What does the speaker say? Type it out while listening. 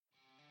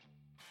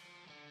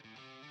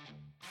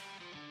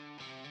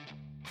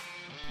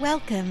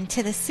Welcome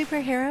to the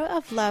Superhero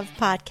of Love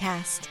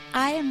podcast.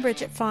 I am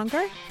Bridget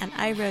Fonger, and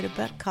I wrote a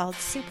book called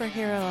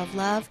Superhero of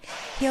Love,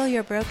 Heal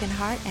Your Broken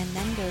Heart, and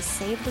Then Go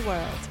Save the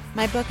World.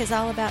 My book is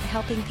all about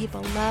helping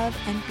people love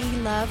and be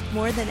loved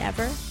more than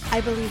ever.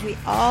 I believe we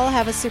all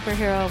have a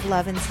superhero of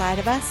love inside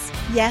of us.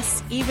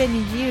 Yes, even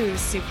you,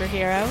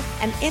 superhero.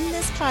 And in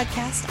this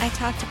podcast, I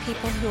talk to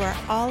people who are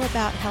all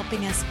about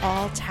helping us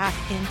all tap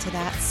into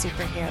that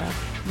superhero.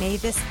 May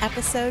this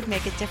episode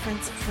make a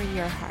difference for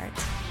your heart.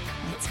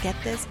 Let's get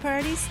this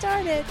party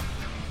started.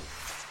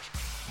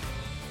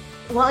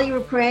 While you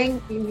were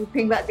praying, you were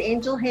praying about the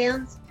angel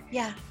hands.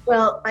 Yeah.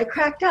 Well, I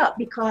cracked up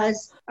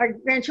because our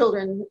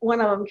grandchildren,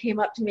 one of them came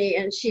up to me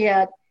and she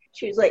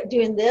was like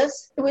doing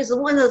this. It was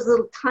one of those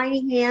little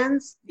tiny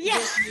hands.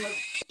 Yes.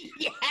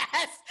 Yes.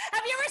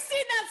 Have you ever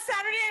seen that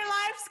Saturday Night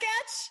Live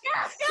sketch?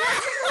 Yes.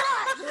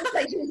 It was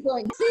like she was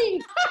going,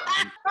 see,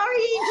 sorry,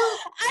 angel.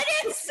 I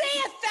didn't say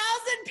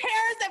 1,000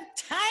 pairs of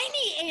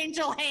tiny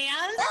angel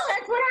hands. Well,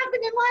 that's what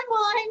happened in my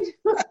mind.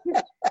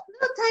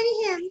 Little tiny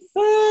hands.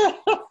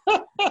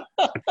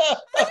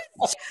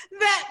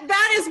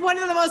 That is one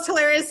of the most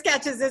hilarious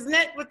sketches, isn't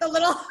it? With the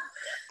little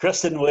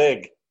Kristen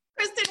Wiig.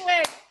 Oh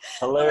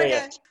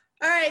Hilarious.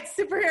 all right,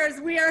 superheroes,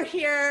 we are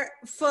here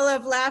full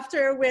of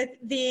laughter with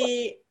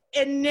the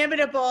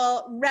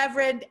inimitable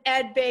Reverend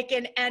Ed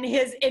Bacon and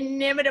his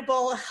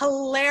inimitable,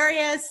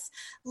 hilarious,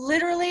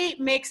 literally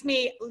makes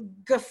me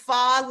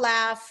guffaw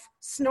laugh,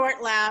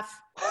 snort laugh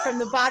from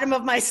the bottom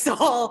of my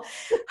soul,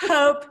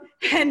 Hope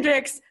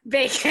Hendricks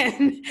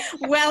Bacon.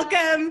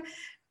 Welcome,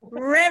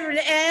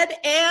 Reverend Ed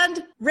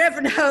and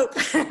Reverend Hope.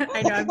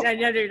 I know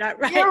you're not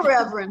right. You're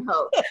Reverend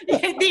Hope.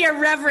 The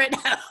irreverent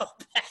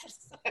Hope.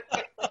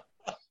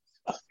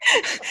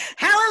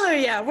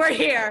 Hallelujah, we're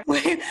here.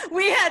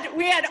 We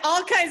had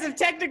all kinds of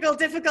technical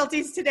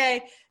difficulties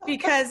today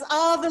because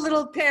all the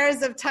little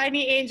pairs of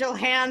tiny angel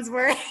hands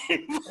were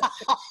involved.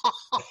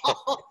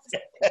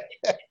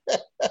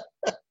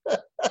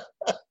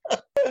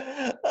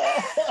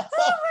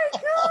 Oh my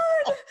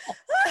God.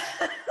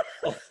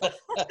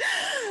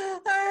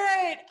 All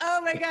right.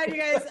 Oh my God, you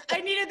guys. I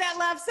needed that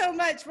laugh so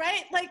much,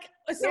 right?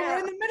 We're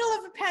in the middle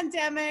of a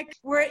pandemic.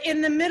 We're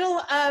in the middle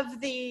of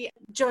the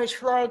George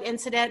Floyd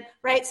incident,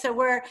 right? So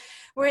we're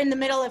in the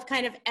middle of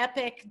kind of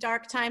epic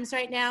dark times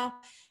right now.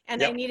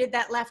 And I needed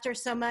that laughter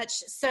so much.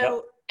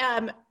 So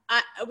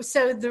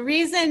so the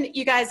reason,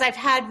 you guys, I've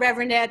had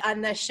Reverend Ed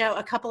on the show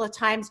a couple of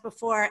times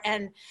before.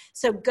 And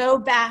so go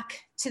back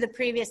to the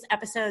previous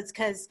episodes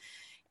because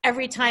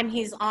every time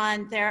he's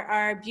on, there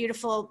are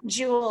beautiful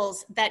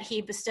jewels that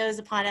he bestows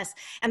upon us.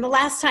 And the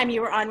last time you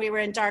were on, we were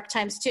in dark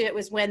times too. It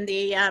was when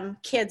the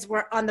kids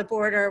were on the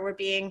border, were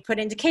being put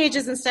into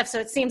cages and stuff. So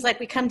it seems like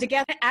we come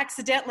together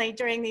accidentally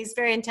during these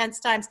very intense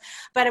times.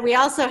 But we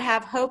also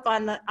have Hope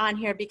on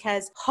here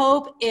because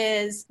Hope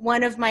is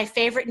one of my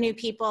favorite new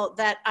people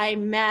that I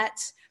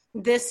met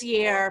this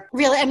year.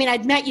 Really, I mean,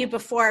 I'd met you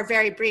before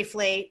very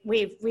briefly.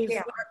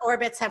 Our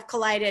orbits have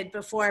collided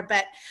before,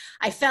 but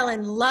I fell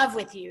in love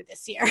with you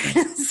this year.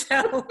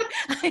 So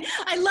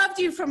I loved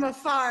you from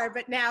afar,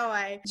 but now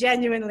I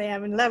genuinely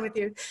am in love with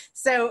you.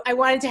 So I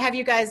wanted to have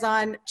you guys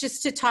on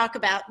just to talk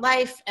about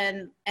life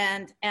and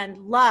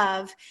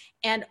love.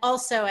 And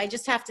also, I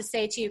just have to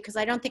say to you, because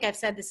I don't think I've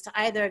said this to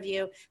either of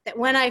you, that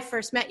when I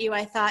first met you,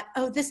 I thought,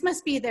 oh, this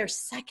must be their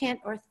second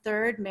or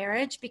third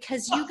marriage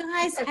because you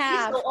guys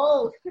have... so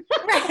old.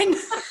 Right.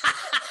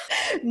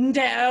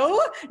 No,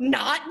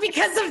 not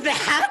because of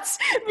that,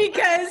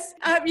 because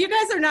you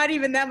guys are not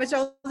even that much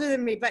older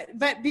than me,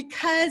 but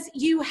because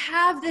you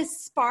have this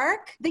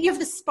spark, that you have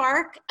the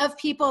spark of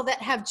people that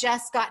have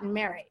just gotten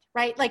married,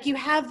 right? Like you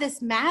have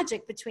this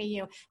magic between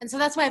you. And so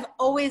that's why I've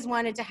always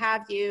wanted to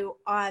have you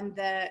on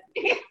the...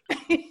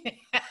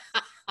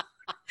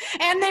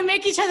 And they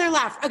make each other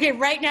laugh. Okay,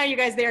 right now, you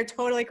guys, they are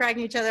totally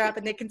cracking each other up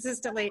and they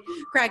consistently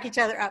crack each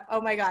other up.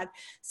 Oh my God.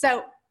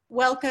 So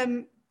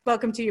welcome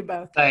to you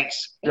both.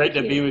 Thanks. Great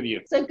to be with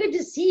you. So good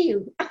to see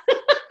you.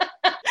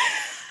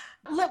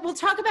 We'll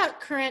talk about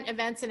current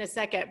events in a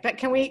second, but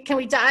can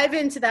we dive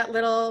into that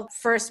little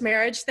first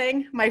marriage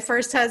thing? My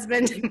first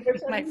husband,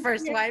 my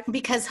first wife.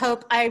 Because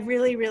Hope, I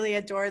really, really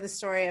adore the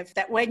story of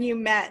that when you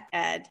met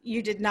Ed,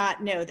 you did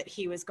not know that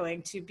he was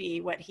going to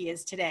be what he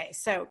is today.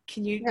 So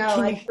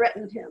I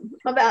threatened him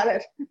about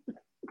it.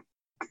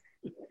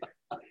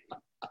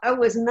 I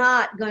was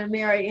not going to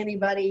marry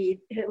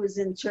anybody who was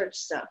in church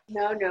stuff.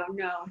 No.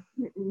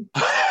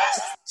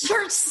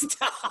 Church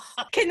stuff.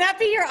 Can that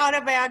be your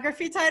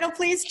autobiography title,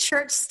 please?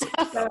 Church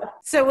stuff.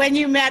 So when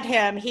you met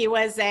him, he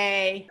was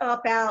a...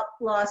 Dropout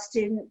law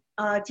student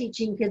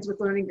teaching kids with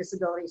learning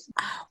disabilities.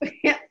 Oh.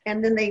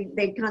 And then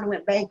they kind of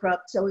went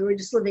bankrupt, so we were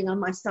just living on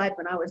my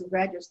stipend. I was in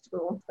graduate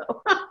school.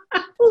 So.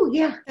 Oh,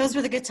 yeah. Those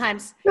were the good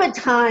times. Good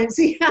times,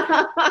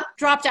 yeah.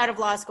 Dropped out of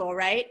law school,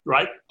 right?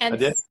 Right, and, I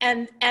did.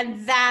 And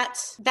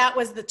that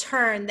was the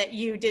turn that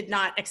you did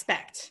not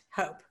expect,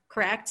 Hope,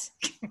 correct?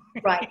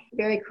 Right,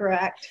 very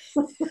correct.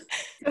 So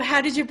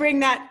how did you bring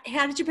that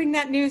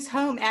news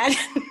home, Ed?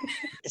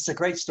 It's a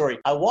great story.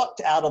 I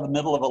walked out of the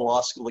middle of a law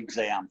school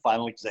exam,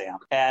 final exam,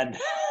 and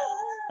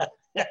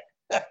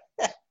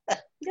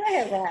Go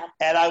ahead, Rob.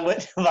 And I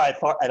went to my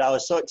part, and I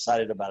was so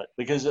excited about it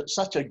because it's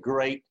such a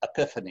great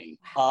epiphany.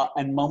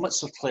 And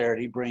moments of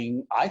clarity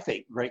bring, I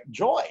think, great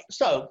joy.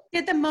 So,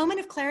 did the moment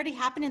of clarity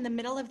happen in the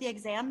middle of the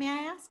exam, may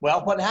I ask?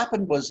 well, what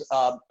happened was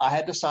I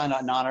had to sign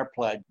an honor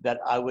pledge that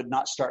I would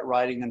not start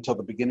writing until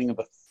the beginning of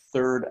the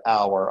third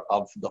hour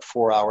of the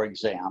 4-hour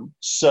exam.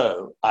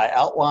 So I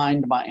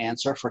outlined my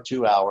answer for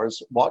 2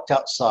 hours, walked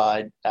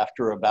outside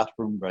after a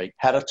bathroom break,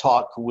 had a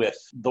talk with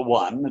the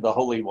one, the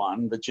Holy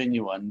One, the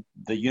genuine,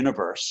 the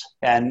universe.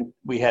 And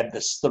we had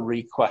this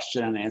 3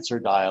 question and answer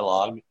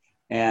dialogue.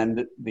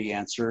 And the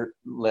answer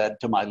led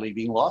to my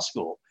leaving law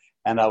school.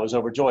 And I was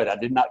overjoyed. I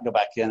did not go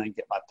back in and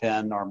get my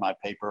pen or my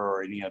paper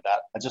or any of that.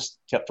 I just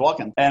kept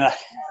walking. And I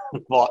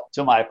walked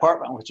to my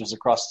apartment, which was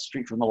across the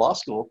street from the law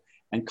school,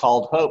 and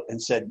called Hope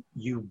and said,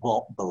 "You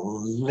won't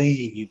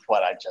believe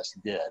what I just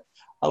did."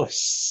 I was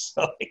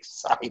so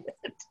excited.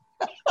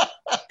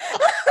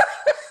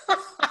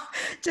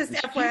 Just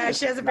FYI,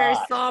 she has a very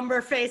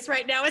somber face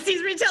right now as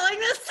he's retelling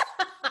this.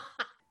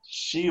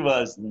 She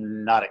was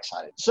not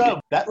excited.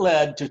 So that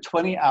led to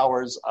 20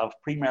 hours of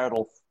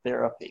premarital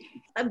therapy.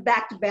 I'm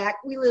back to back.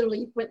 We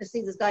literally went to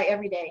see this guy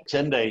every day.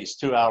 10 days,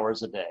 2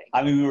 hours a day.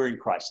 I mean, we were in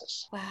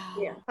crisis. Wow.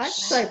 Yeah. I'm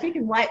sorry, if he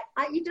can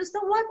you just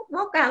don't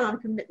walk out on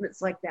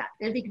commitments like that.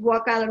 And if he could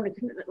walk out on a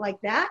commitment like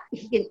that,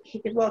 he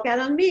could walk out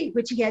on me,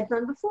 which he had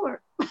done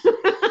before.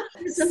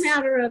 It's a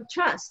matter of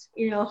trust,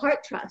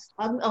 heart trust.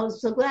 I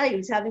was so glad he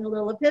was having a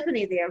little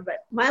epiphany there,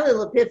 but my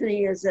little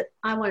epiphany is that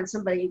I wanted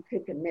somebody who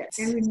could commit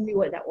and who knew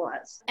what that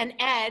was. And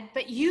Ed,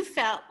 but you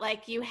felt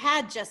like you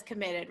had just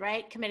committed,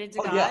 right? Committed to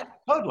God? Yeah,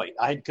 totally.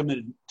 I had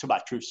committed to my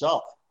true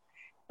self.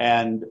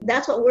 And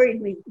that's what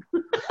worried me.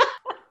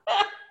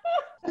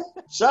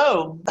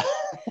 So,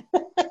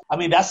 I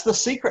mean, that's the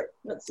secret.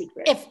 What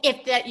secret?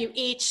 If that you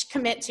each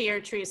commit to your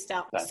true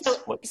self.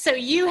 So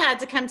you had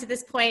to come to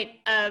this point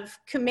of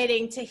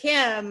committing to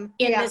him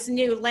in this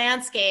new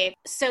landscape.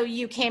 So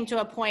you came to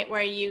a point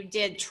where you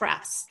did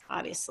trust,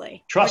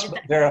 obviously. Trust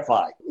but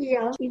verify.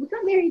 Yeah, we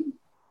got married.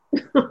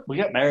 We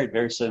got married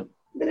very soon.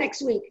 The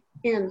next week.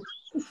 Oh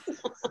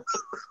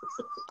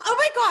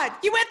my God.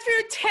 You went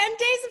through 10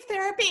 days of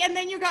therapy and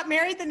then you got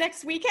married the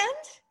next weekend?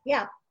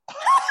 Yeah.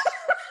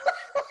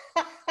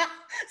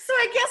 So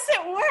I guess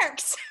it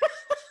works.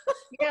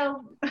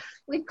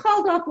 We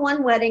called off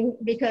one wedding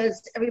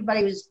because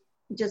everybody was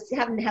just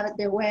having to have it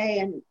their way.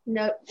 And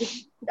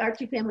our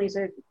 2 families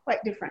are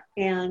quite different.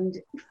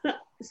 And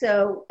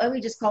so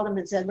we just called them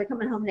and said, "We're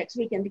coming home next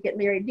weekend to get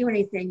married. Do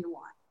anything you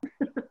want."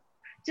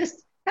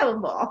 Just have a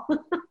ball.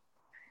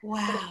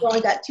 Wow. We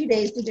only got 2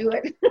 days to do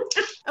it.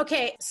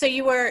 Okay, so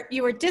you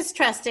were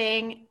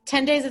distrusting.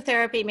 10 days of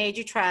therapy made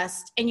you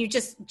trust, and you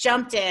just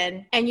jumped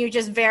in and you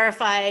just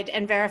verified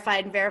and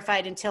verified and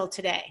verified until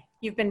today.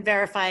 You've been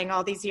verifying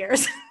all these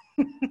years.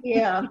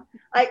 Yeah,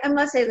 I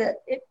must say that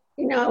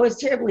I was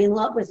terribly in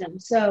love with him.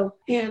 So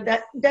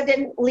that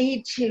didn't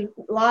lead to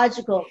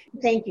logical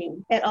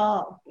thinking at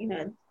all.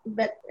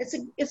 But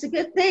it's a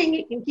good thing.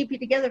 It can keep you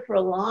together for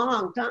a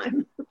long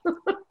time.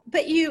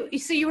 But you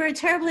were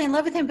terribly in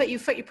love with him, but you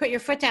put your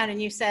foot down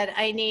and you said,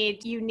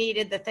 you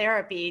needed the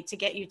therapy to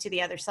get you to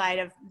the other side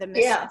of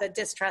the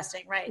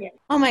distrusting, right? Yeah.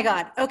 Oh my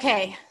God.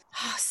 Okay.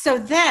 So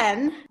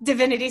then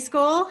divinity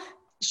school.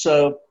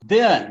 So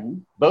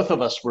then both of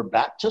us were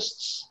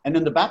Baptists, and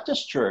in the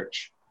Baptist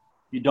church,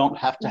 you don't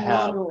have to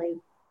have,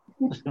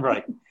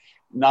 right.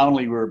 Not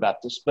only were we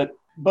Baptists, but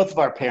both of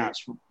our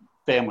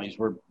families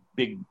were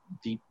big,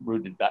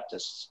 deep-rooted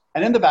Baptists.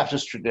 And in the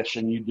Baptist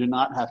tradition, you do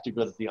not have to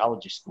go to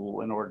theology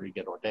school in order to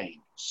get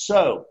ordained.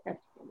 So...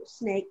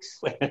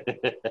 Snakes.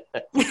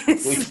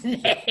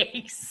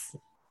 Snakes.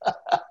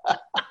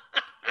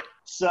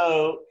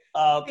 So...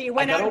 you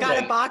went out and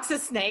got a box of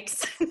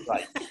snakes.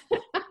 Right.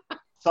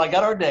 So I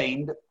got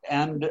ordained,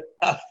 and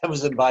I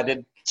was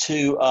invited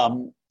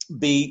to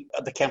be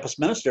the campus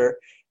minister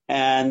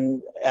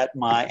and at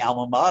my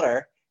alma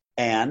mater,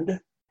 and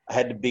I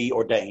had to be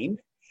ordained.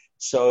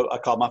 So I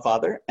called my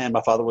father, and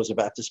my father was a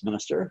Baptist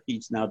minister.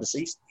 He's now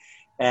deceased.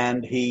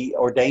 And he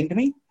ordained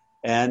me.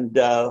 And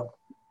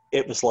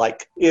it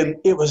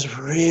was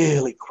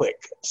really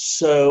quick.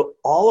 So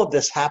all of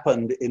this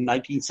happened in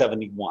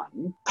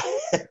 1971,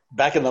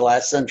 back in the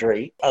last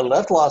century. I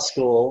left law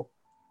school.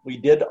 We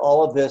did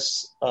all of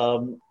this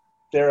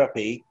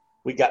therapy.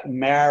 We got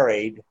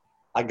married.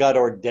 I got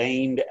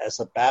ordained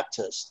as a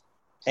Baptist.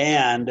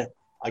 And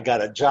I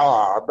got a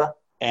job.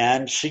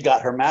 And she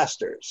got her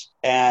master's,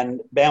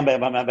 and bam, bam,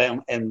 bam, bam,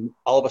 bam. And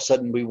all of a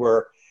sudden we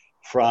were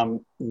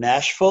from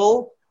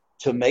Nashville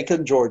to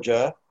Macon,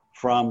 Georgia,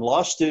 from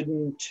law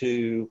student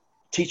to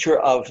teacher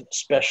of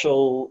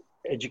special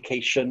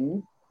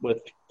education with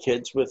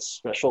kids with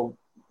special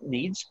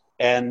needs.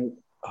 And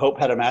Hope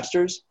had a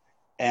master's,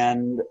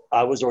 and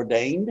I was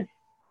ordained,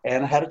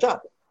 and I had a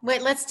job.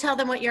 Wait, let's tell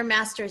them what your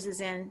master's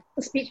is in.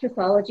 Speech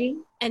pathology.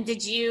 And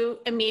did you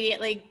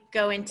immediately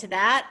go into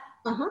that?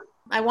 Uh-huh.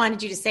 I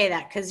wanted you to say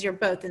that because you're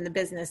both in the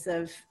business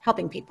of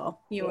helping people.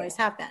 You always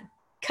have been.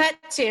 Cut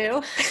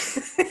to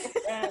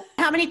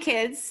how many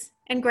kids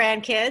and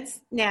grandkids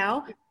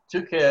now?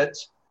 2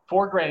 kids,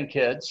 4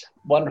 grandkids,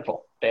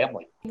 wonderful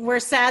family. We're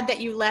sad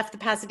that you left the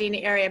Pasadena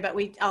area, but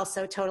we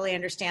also totally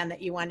understand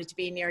that you wanted to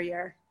be near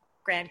your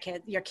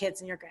grandkids, your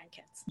kids and your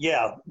grandkids.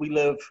 Yeah, we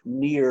live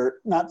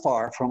not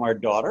far from our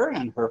daughter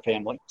and her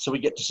family, so we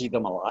get to see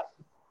them a lot.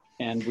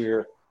 And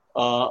we're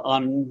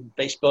on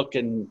Facebook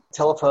and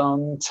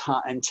telephone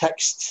and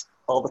text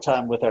all the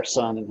time with our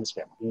son and his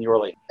family in New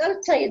Orleans. I'll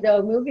tell you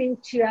though, moving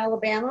to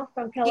Alabama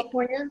from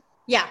California,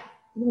 yeah,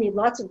 you need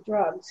lots of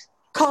drugs.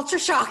 Culture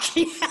shock,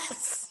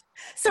 yes.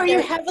 So are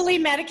you heavily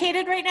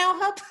medicated right now,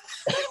 Hope?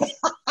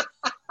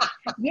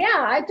 Yeah,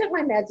 I took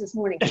my meds this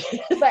morning.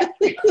 But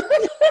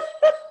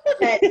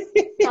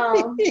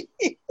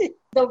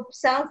the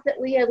South that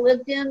we had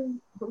lived in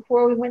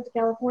before we went to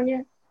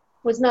California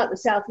was not the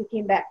South we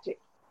came back to.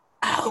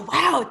 Oh,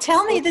 wow.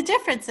 Tell me the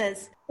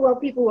differences. Well,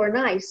 people were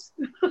nice.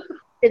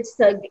 It's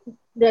the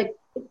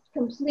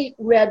complete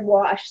red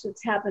wash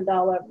that's happened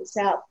all over the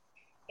South.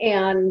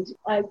 And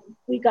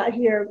we got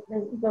here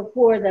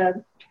before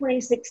the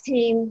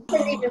 2016. I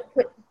didn't even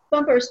put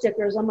bumper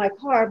stickers on my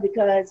car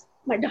because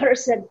my daughter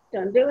said,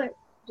 don't do it.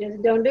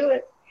 Just don't do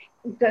it.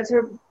 Because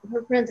her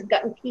friends had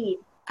gotten peed.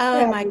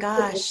 Oh, my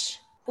gosh.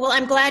 Well,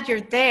 I'm glad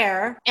you're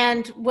there.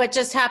 And what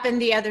just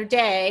happened the other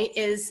day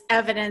is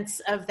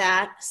evidence of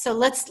that. So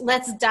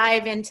let's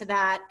dive into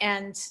that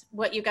and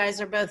what you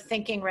guys are both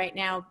thinking right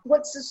now.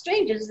 What's so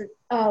strange is that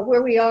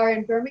where we are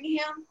in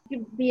Birmingham, you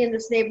could be in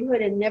this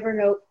neighborhood and never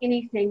know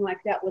anything like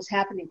that was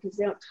happening because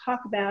they don't talk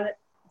about it.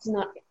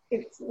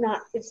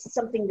 It's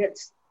something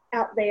that's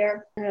out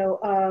there.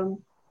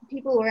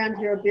 People around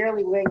here are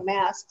barely wearing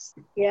masks.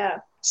 Yeah.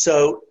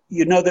 So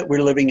you know that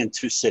we're living in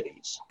 2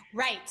 cities.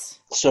 Right.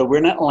 So we're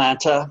in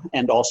Atlanta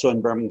and also in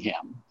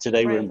Birmingham.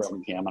 Today we're in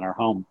Birmingham in our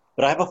home.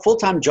 But I have a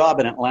full-time job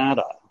in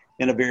Atlanta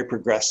in a very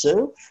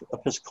progressive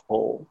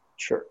Episcopal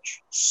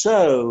church.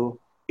 So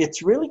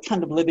it's really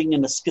kind of living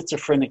in a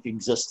schizophrenic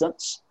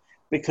existence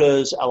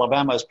because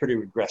Alabama is pretty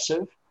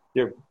regressive.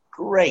 There are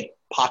great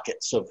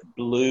pockets of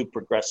blue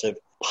progressive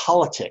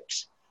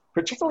politics,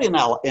 particularly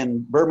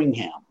in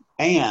Birmingham.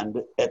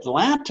 And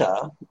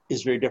Atlanta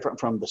is very different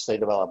from the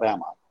state of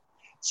Alabama.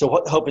 So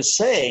what Hope is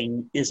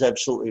saying is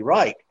absolutely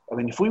right. I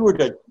mean, if we were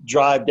to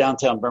drive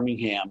downtown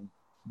Birmingham,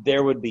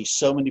 there would be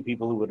so many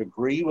people who would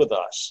agree with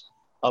us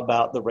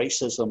about the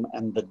racism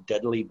and the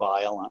deadly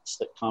violence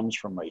that comes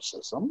from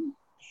racism,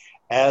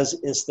 as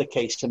is the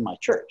case in my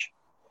church.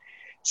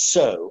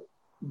 So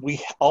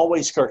we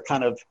always are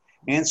kind of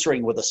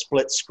answering with a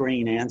split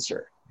screen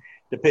answer,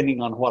 depending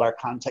on what our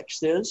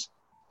context is.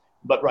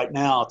 But right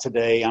now,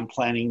 today, I'm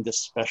planning this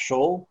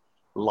special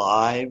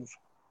live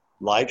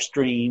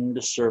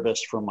streamed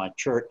service from my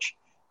church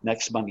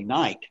next Monday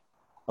night,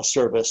 a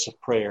service of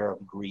prayer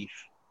of grief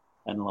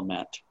and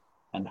lament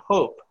and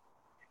hope.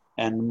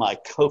 And my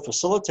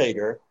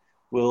co-facilitator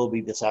will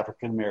be this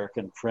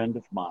African-American friend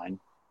of mine.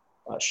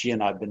 She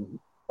and I have been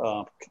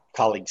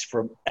colleagues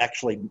from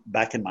actually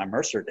back in my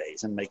Mercer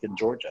days in Macon,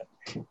 Georgia,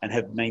 and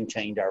have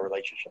maintained our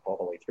relationship all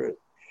the way through.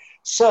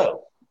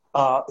 So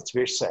it's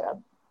very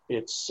sad.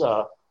 It's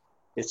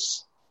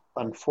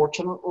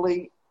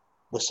unfortunately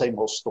the same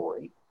old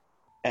story.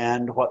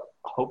 And what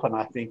Hope and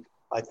I think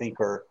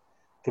are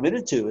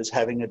committed to is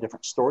having a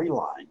different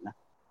storyline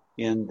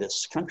in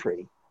this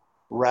country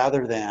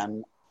rather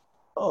than,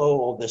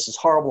 oh, this is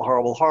horrible,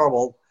 horrible,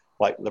 horrible,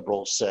 white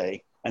liberals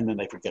say, and then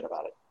they forget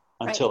about it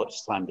until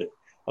it's time to,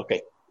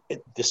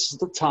 this is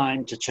the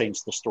time to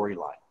change the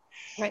storyline.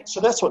 Right.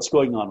 So that's what's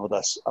going on with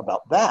us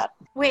about that.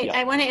 Wait, yeah.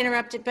 I want to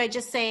interrupt it by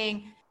just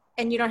saying,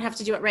 and you don't have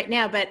to do it right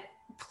now, but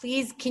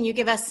please, can you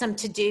give us some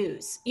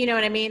to-dos? You know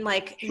what I mean?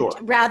 Like, sure.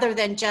 Rather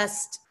than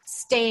just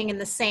staying in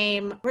the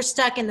same, we're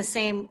stuck in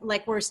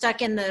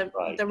the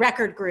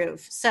record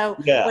groove. So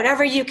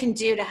whatever you can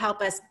do to help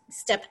us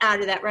step out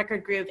of that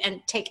record groove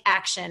and take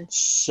action.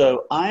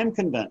 So I'm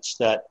convinced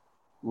that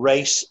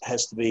race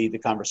has to be the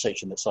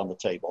conversation that's on the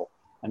table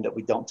and that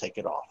we don't take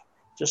it off.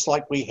 Just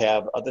like we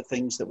have other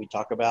things that we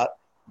talk about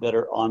that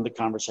are on the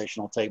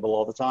conversational table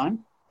all the time,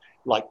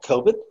 like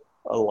COVID,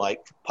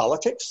 like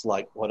politics,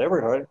 like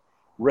whatever.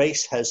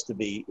 Race has to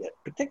be,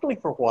 particularly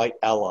for white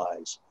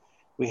allies,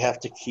 we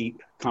have to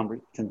keep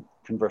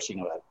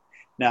conversing about it.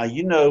 Now,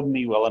 you know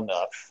me well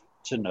enough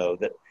to know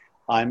that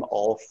I'm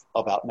all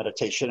about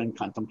meditation and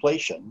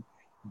contemplation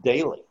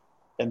daily.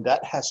 And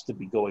that has to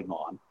be going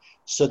on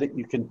so that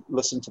you can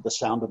listen to the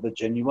sound of the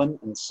genuine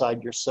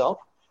inside yourself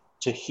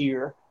to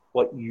hear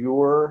what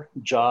your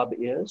job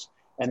is.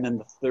 And then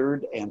the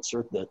third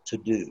answer, the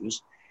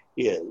to-dos,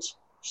 is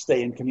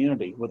stay in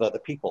community with other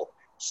people,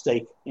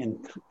 stay in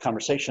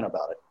conversation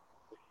about it.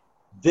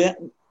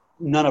 Then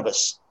none of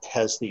us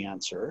has the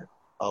answer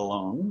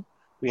alone.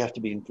 We have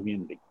to be in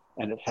community,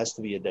 and it has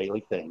to be a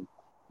daily thing,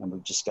 and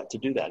we've just got to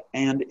do that.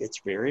 And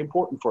it's very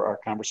important for our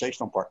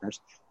conversational partners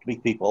to be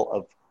people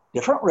of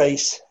different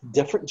race,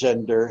 different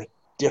gender,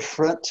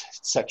 different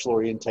sexual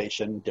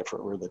orientation,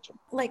 different religion.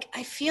 Like,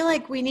 I feel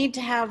like we need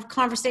to have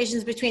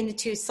conversations between the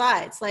two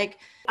sides. Like,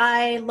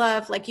 I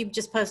love, like, you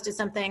just posted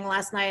something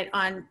last night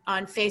on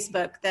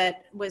Facebook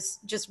that was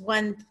just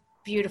one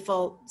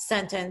beautiful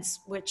sentence,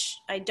 which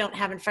I don't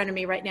have in front of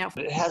me right now.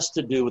 It has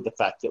to do with the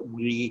fact that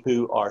we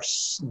who are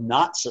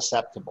not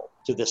susceptible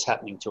to this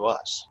happening to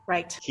us,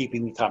 Right.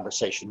 keeping the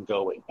conversation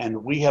going.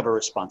 And we have a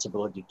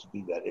responsibility to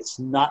do that. It's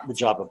not the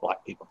job of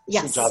Black people. It's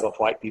Yes. the job of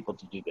white people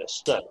to do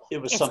this. So it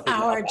was It's something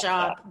our about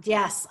job. that.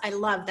 Yes, I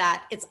love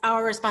that. It's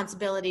our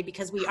responsibility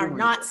because we are Truly.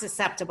 not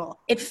susceptible.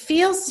 It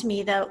feels to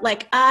me though,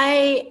 like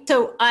I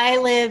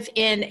live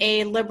in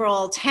a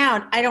liberal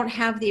town. I don't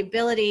have the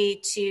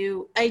ability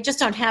I just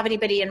don't have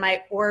anybody in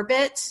my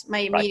orbit, my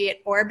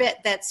immediate orbit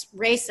that's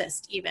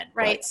racist even,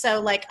 right?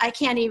 So like I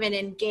can't even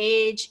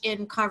engage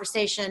in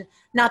conversation.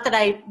 Not that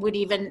I would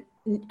even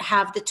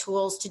have the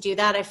tools to do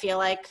that. I feel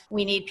like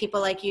we need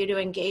people like you to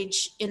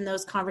engage in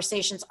those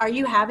conversations. Are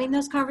you having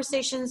those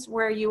conversations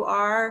where you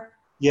are?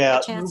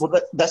 Yeah,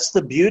 well, that's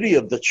the beauty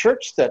of the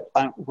church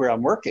where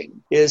I'm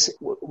working is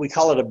we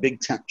call it a big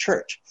tent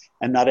church,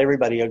 and not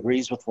everybody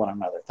agrees with one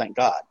another, thank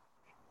God.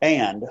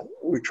 And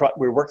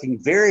we're working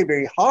very,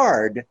 very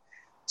hard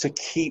to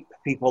keep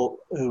people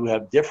who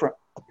have different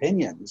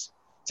opinions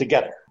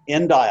together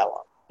in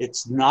dialogue.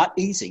 It's not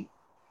easy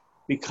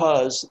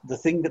because the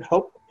thing that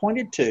Hope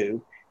pointed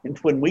to, and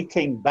when we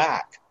came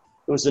back,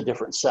 it was a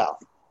different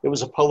South. It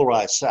was a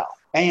polarized South.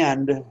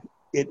 And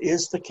it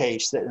is the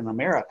case that in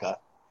America,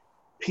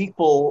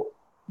 people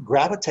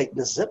gravitate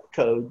to zip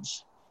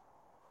codes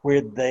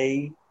where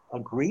they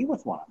agree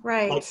with one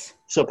another. Right.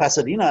 So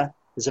Pasadena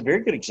is a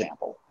very good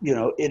example. You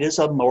know, it is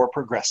a more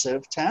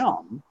progressive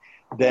town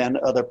than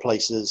other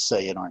places,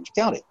 say, in Orange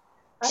County.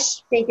 I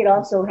think it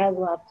also has a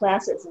lot of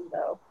classism,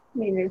 though. I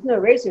mean, there's no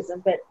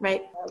racism, but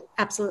Right.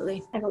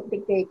 Absolutely. I don't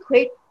think they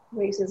equate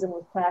racism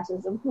with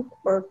classism.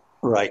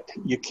 Right.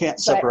 You can't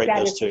separate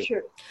those two.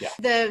 Sure. Yeah.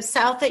 The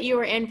South that you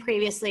were in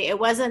previously, it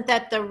wasn't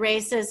that the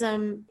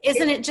racism,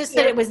 isn't it just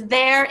that it was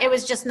there, it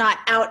was just not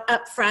out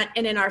up front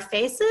and in our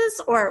faces?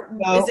 Or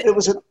No,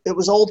 it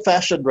was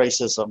old-fashioned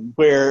racism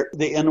where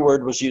the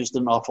N-word was used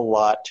an awful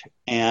lot,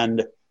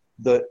 and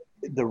the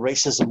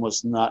racism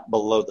was not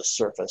below the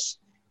surface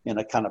in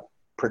a kind of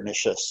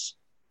pernicious,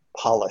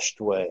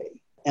 polished way.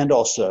 And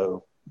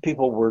also,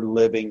 people were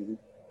living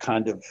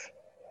kind of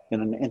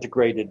in an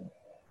integrated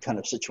kind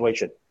of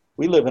situation.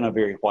 We live in a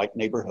very white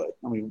neighborhood.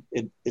 I mean,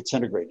 it's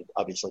integrated,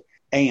 obviously.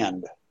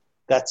 And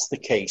that's the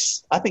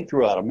case, I think,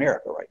 throughout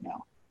America right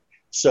now.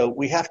 So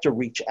we have to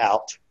reach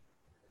out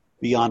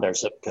beyond our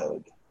zip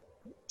code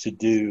to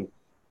do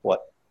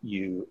what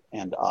you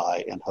and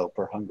I and Hope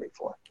are hungry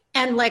for.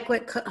 And like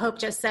what Hope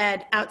just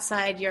said,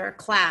 outside your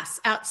class,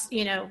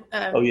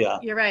 Oh, yeah.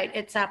 You're right.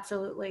 It's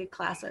absolutely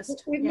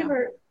classist. We've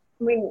never,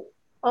 I mean,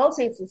 All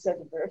Saints is so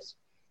diverse,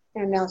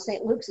 and now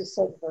St. Luke's is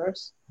so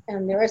diverse,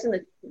 and there isn't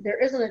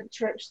a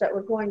church that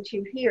we're going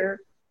to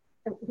here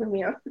when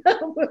we're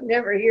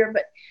never here,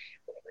 but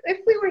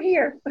if we were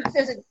here,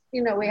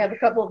 we have a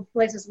couple of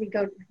places we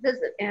go to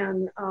visit,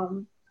 and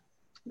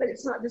but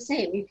it's not the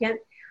same.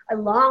 I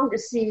long to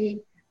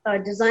see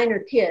designer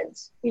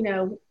kids,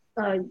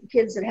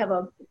 kids that have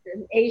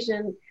an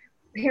Asian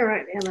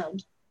parent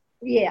and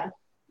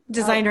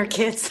Designer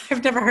kids.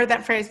 I've never heard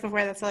that phrase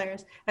before. That's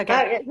hilarious.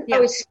 Okay. I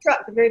was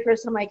struck the very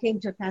first time I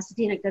came to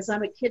Pasadena because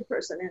I'm a kid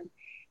person,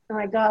 and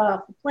I got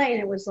off the plane.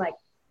 It was like,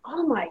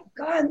 oh my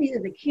God, these are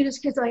the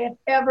cutest kids I have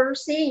ever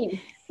seen.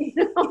 And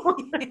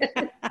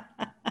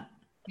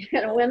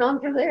it went on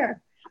from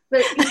there.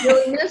 But you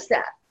really miss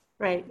that.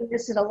 Right. You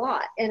miss it a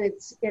lot, and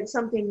it's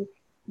something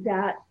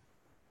that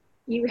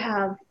you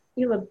have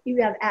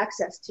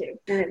access to,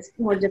 and it's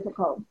more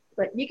difficult.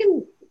 But you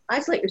can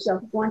isolate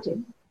yourself if you want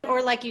to.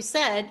 Or like you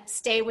said,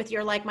 stay with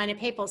your like-minded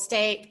people.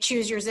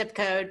 Choose your zip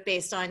code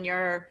based on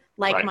your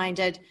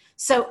like-minded.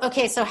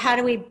 Right. So how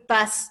do we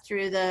bust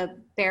through the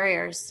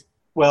barriers?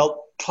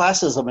 Well,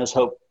 classism, as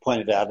Hope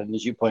pointed out, and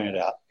as you pointed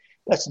out,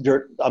 that's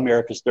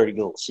America's dirty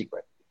little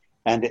secret.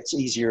 And it's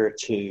easier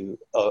to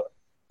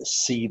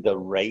see the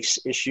race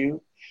issue,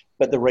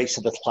 but the race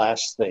and the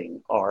class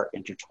thing are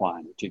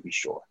intertwined, to be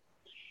sure.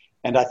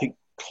 And I think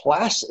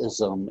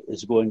classism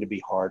is going to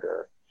be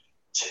harder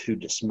to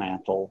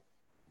dismantle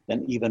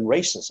than even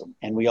racism.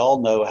 And we all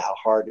know how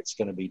hard it's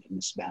going to be to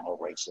dismantle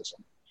racism.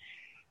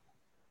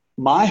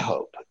 My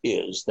hope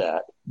is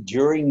that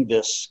during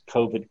this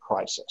COVID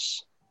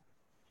crisis,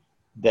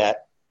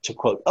 that, to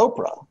quote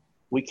Oprah,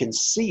 we can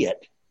see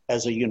it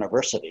as a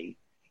university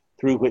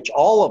through which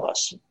all of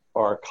us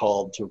are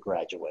called to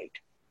graduate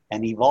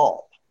and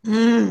evolve.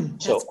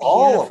 So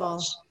all of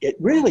us, it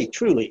really,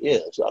 truly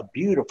is a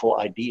beautiful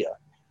idea.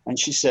 And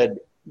she said,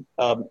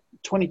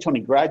 2020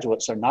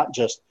 graduates are not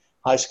just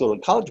high school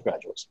and college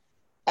graduates.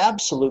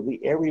 Absolutely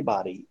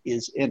everybody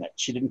is in it.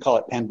 She didn't call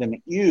it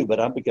Pandemic U, but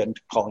I've begun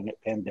calling it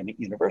Pandemic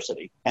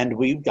University. And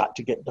we've got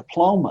to get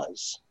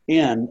diplomas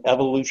in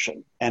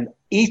evolution. And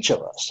each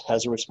of us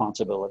has a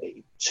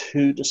responsibility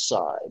to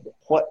decide,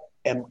 what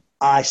am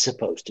I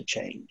supposed to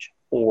change?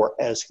 Or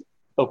as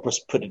Oprah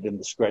put it in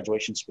this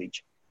graduation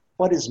speech,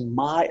 what is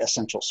my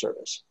essential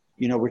service?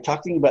 We're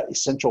talking about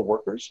essential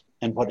workers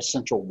and what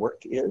essential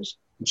work is.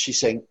 And she's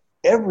saying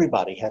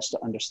everybody has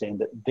to understand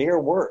that their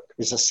work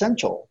is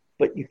essential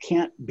but you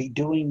can't be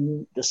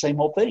doing the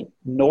same old thing,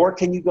 nor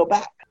can you go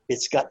back.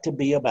 It's got to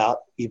be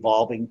about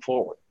evolving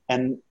forward.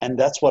 And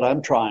that's what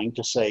I'm trying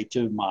to say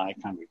to my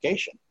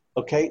congregation.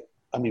 Okay,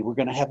 I mean, we're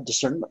going to have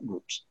discernment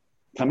groups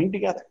coming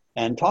together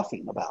and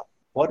talking about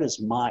what is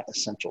my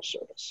essential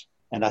service.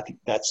 And I think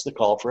that's the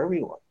call for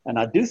everyone. And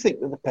I do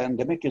think that the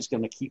pandemic is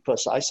going to keep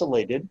us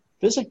isolated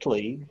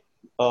physically,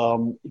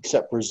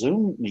 except for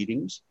Zoom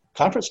meetings,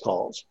 conference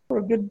calls, for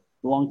a good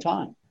long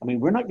time. I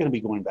mean, we're not going to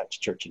be going back to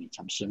church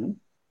anytime soon.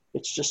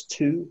 It's just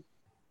too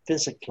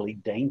physically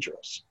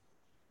dangerous.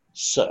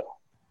 So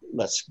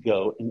let's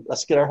go and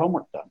let's get our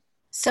homework done.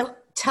 So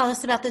tell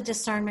us about the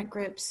discernment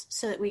groups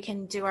so that we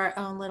can do our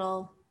own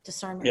little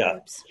discernment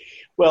groups.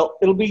 Well,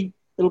 it'll be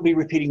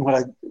repeating what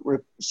I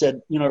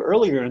said,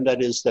 earlier, and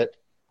that is that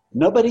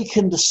nobody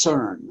can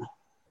discern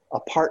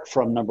apart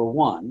from, number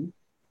one,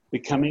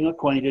 becoming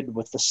acquainted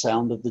with the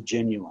sound of the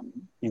genuine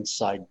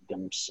inside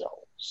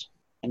themselves.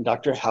 And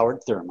Dr.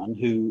 Howard Thurman,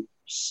 who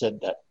said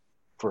that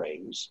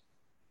phrase,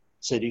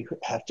 said you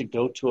have to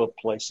go to a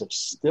place of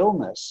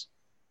stillness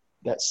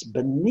that's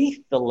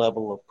beneath the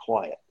level of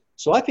quiet.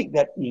 So I think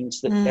that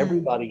means that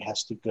everybody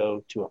has to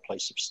go to a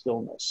place of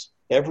stillness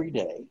every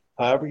day,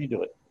 however you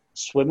do it.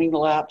 Swimming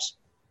laps,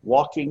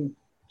 walking,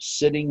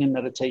 sitting in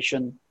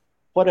meditation,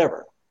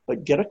 whatever.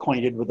 But get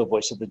acquainted with the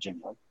voice of the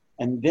genuine.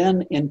 And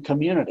then in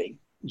community,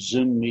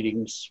 Zoom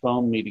meetings,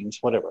 phone meetings,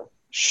 whatever,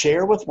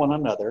 share with one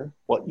another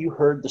what you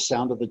heard the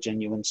sound of the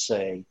genuine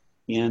say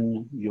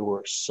in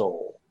your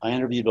soul. I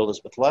interviewed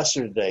Elizabeth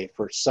Lesser today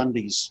for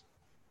Sunday's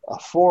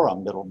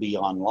forum that'll be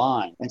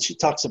online. And she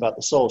talks about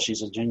the soul.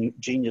 She's a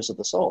genius of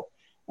the soul.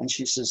 And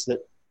she says that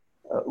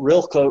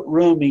Rilke,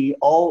 Rumi,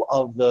 all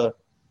of the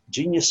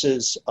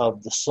geniuses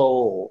of the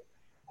soul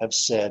have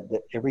said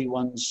that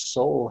everyone's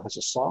soul has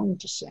a song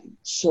to sing.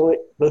 So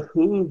it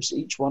behooves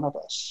each one of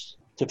us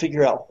to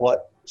figure out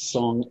what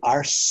song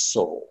our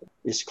soul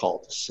is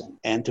called to sing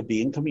and to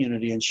be in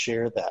community and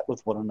share that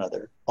with one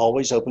another,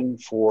 always open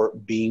for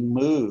being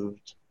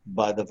moved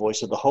by the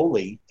voice of the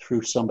holy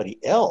through somebody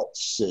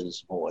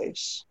else's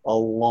voice,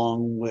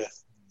 along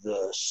with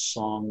the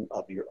song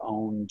of your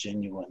own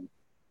genuine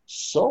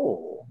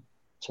soul,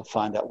 to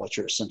find out what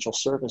your essential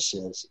service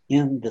is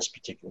in this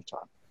particular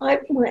time. I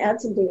want to add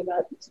something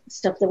about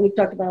stuff that we've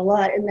talked about a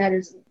lot, and that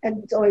is,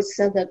 and it's always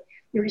said that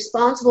you're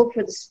responsible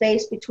for the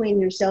space between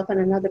yourself and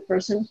another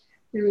person.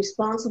 You're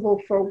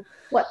responsible for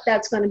what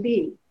that's going to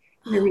be.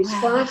 You're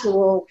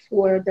responsible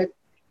for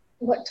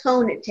what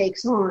tone it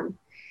takes on.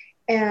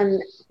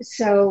 And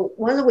so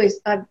one of the ways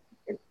I've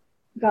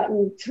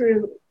gotten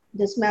through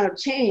this amount of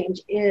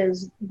change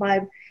is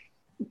by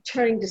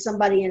turning to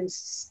somebody and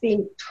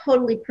being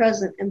totally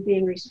present and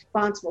being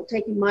responsible,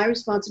 taking my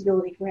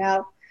responsibility for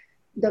how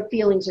the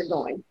feelings are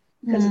going.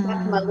 Because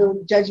not my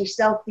little judgy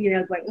self,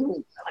 going, oh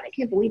God, I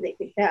can't believe they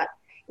think that.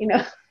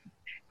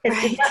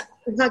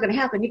 It's not going to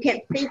happen. You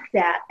can't think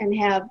that and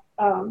have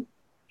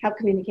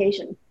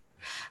communication.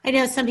 I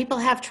know some people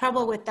have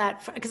trouble with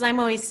that because I'm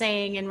always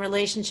saying in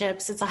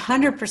relationships, it's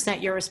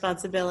 100% your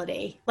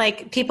responsibility.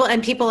 Like people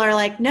are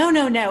like, no,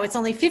 it's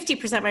only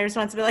 50% my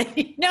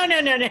responsibility. No.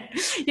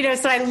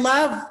 So I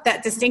love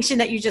that distinction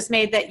that you just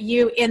made, that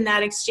you in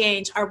that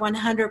exchange are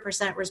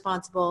 100%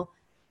 responsible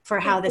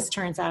for how this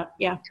turns out.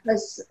 Yeah.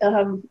 Because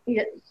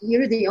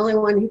you're the only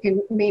one who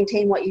can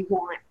maintain what you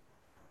want.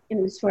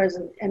 In as far as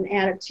an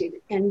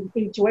attitude and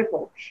be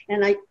joyful.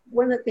 And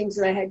one of the things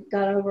that I had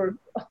got over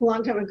a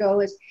long time ago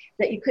is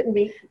that you couldn't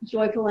be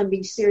joyful and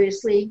be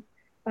seriously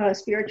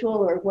spiritual,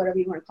 or whatever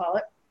you want to call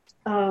it.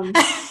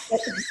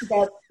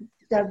 That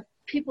the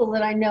people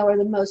that I know are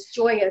the most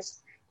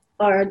joyous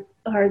are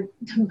the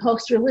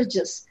most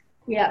religious.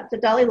 Yeah, the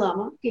Dalai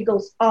Lama, he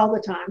goes all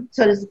the time.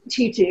 So does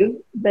Tutu,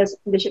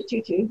 Bishop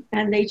Tutu.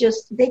 And they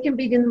can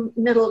be in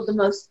the middle of the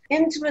most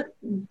intimate,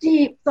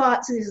 deep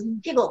thoughts and just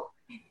giggle.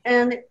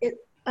 And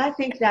I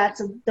think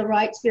that's the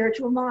right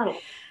spiritual model.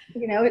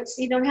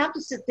 You don't have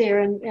to sit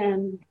there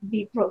and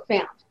be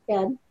profound.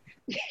 And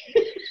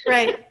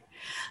right.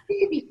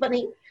 It'd be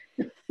funny.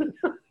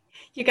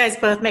 You guys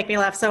both make me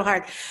laugh so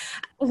hard.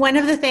 One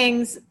of the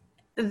things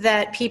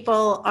that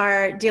people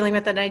are dealing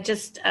with, and I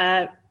just,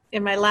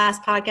 in my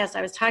last podcast,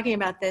 I was talking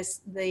about this,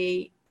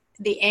 the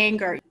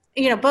anger.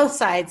 Both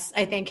sides,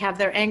 I think, have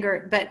their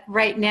anger. But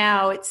right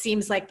now, it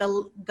seems like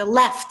the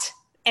left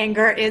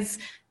anger is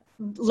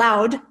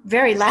loud,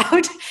 very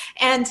loud.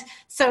 And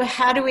so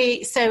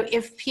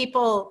if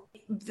people,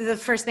 the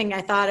first thing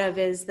I thought of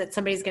is that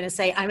somebody's going to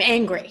say, I'm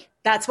angry.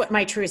 That's what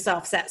my true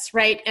self says.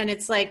 Right. And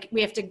it's like,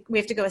 we have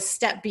to go a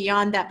step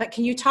beyond that. But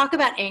can you talk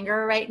about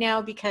anger right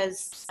now?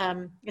 Because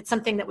it's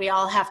something that we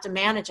all have to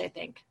manage, I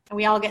think, and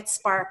we all get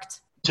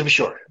sparked. To be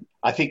sure.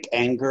 I think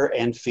anger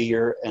and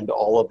fear and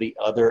all of the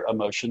other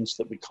emotions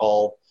that we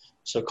call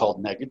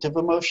so-called negative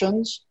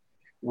emotions,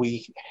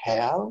 we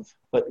have,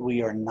 but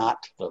we are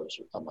not those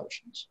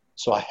emotions.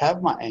 So I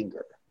have my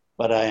anger,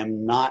 but I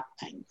am not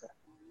anger.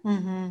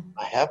 Mm-hmm.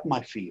 I have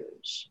my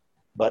fears,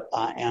 but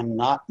I am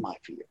not my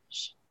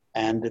fears.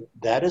 And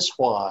that is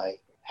why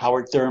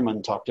Howard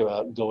Thurman talked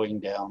about going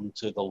down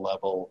to the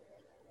level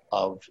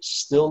of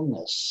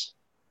stillness,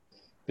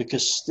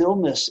 because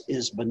stillness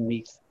is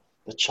beneath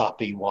the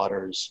choppy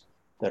waters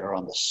that are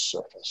on the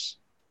surface.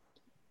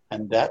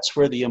 And that's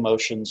where the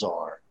emotions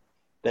are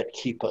that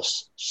keep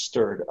us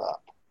stirred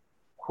up.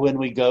 When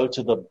we go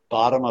to the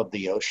bottom of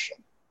the ocean,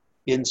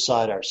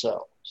 inside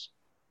ourselves,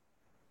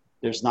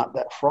 there's not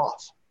that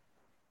froth.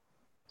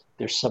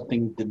 There's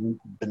something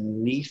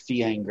beneath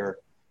the anger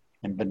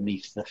and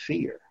beneath the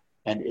fear.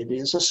 And it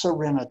is a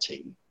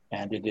serenity,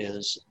 and it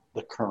is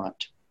the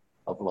current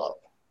of love.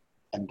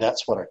 And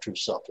that's what our true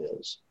self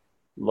is.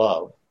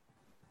 Love,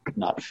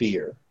 not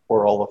fear,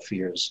 or all of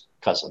fear's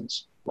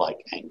cousins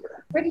like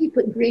anger. Where do you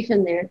put grief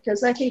in there?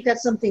 Because I think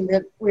that's something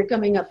that we're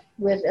coming up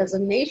with as a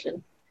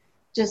nation.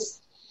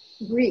 Just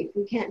grief.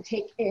 We can't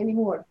take any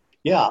more.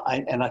 Yeah,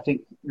 and I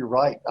think you're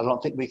right. I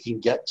don't think we can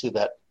get to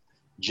that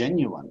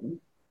genuine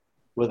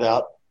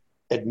without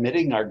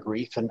admitting our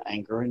grief and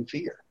anger and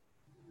fear.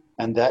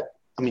 And that,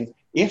 I mean,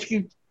 if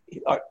you,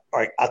 all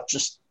right, I'll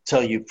just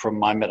tell you from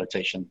my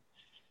meditation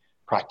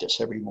practice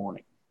every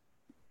morning.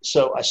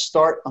 So I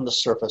start on the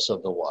surface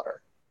of the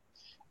water,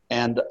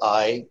 and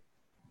I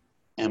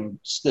am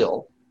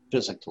still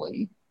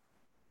physically,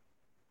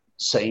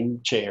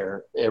 same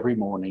chair every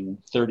morning,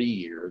 30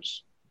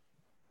 years,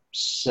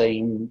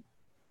 same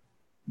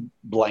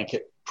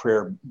blanket,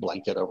 prayer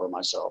blanket over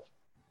myself.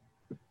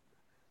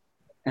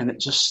 And it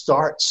just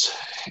starts,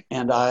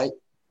 and I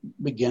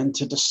begin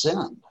to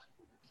descend.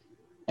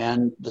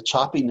 And the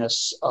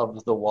choppiness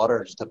of the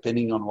waters,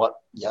 depending on what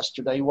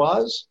yesterday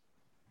was,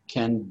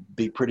 can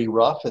be pretty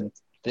rough and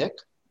thick.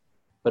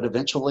 But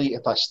eventually,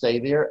 if I stay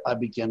there, I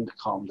begin to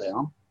calm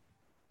down.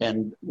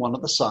 And one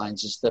of the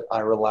signs is that I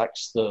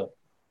relax the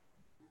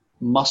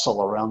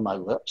muscle around my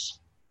lips.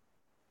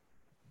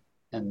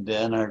 And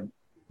then I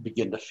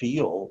begin to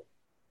feel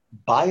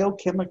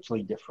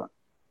biochemically different.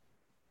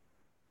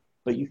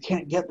 But you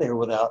can't get there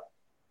without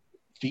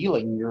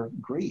feeling your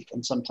grief.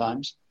 And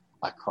sometimes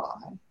I cry.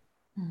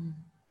 Mm.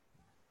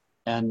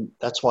 And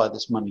that's why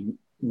this Monday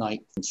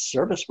night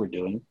service we're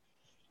doing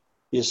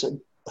is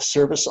a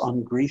service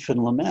on grief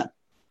and lament.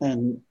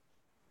 And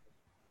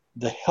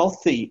the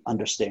healthy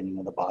understanding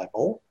of the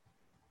Bible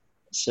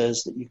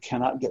says that you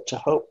cannot get to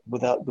hope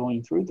without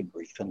going through the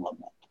grief and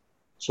lament.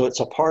 So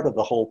it's a part of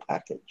the whole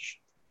package.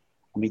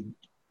 I mean,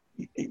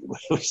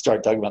 we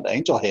start talking about the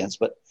angel hands,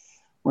 but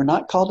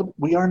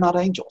we are not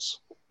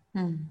angels.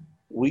 Hmm.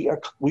 We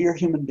are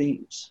human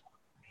beings,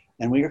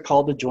 and we are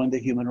called to join the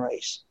human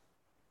race,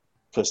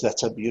 because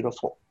that's a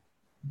beautiful,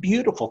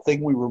 beautiful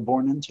thing we were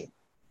born into.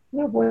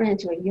 We were born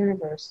into a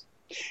universe.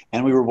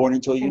 And we were born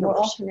into a universe.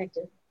 We're all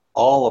connected.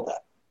 All of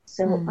that.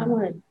 So I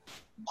want to.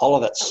 All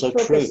of that's so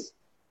true.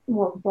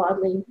 More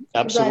broadly.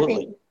 Absolutely. I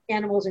think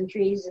animals and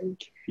trees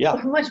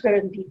are much better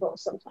than people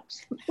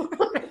sometimes.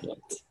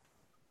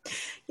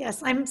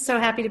 Yes, I'm so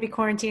happy to be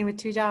quarantined with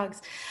 2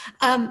 dogs.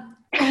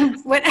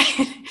 What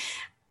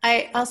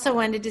I also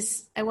wanted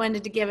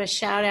to give a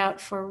shout out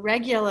for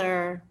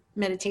regular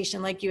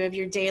meditation, like you have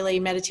your daily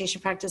meditation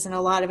practice, and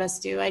a lot of us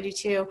do. I do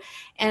too.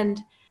 And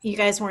you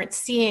guys weren't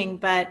seeing,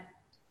 but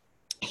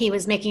he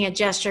was making a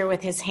gesture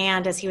with his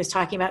hand as he was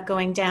talking about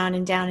going down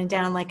and down and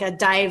down like a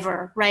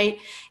diver, right?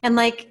 And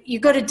like you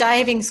go to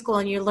diving school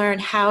and you learn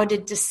how to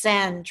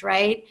descend,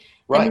 right?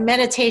 Right. And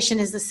meditation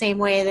is the same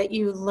way that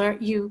you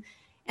learn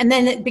and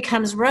then it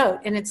becomes rote,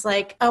 and it's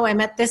like, oh,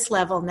 I'm at this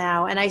level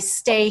now, and I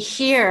stay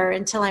here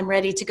until I'm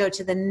ready to go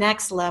to the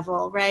next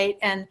level, right?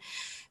 And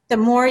the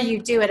more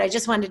you do it, I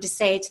just wanted to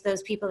say to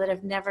those people that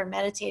have never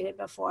meditated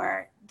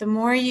before, the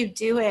more you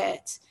do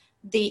it,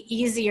 the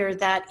easier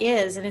that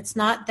is. And it's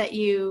not that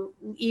you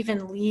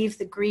even leave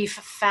the grief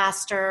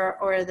faster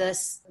or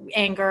this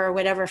anger or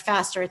whatever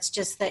faster. It's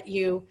just that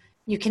you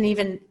can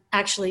even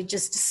actually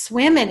just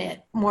swim in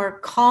it more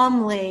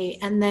calmly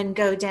and then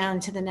go down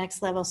to the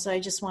next level. So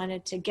I just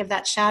wanted to give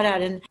that shout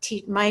out. And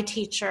my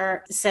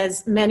teacher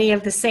says many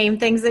of the same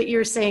things that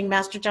you're saying,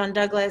 Master John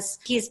Douglas.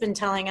 He's been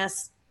telling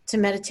us to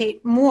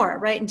meditate more,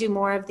 right? And do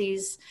more of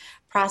these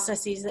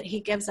processes that he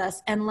gives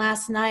us. And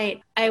last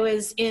night I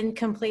was in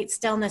complete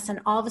stillness, and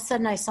all of a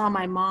sudden I saw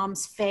my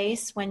mom's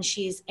face when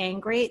she's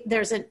angry.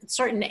 There's a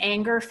certain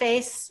anger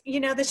face,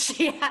 that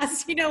she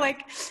has,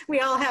 like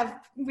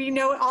we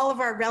know all of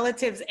our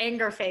relatives'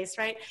 anger face,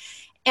 right?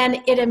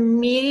 And it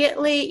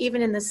immediately,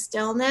 even in the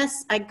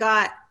stillness,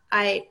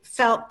 I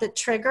felt the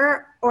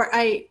trigger, or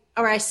I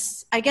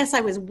guess I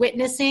was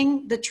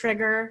witnessing the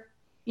trigger,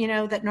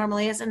 that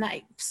normally is. And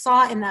I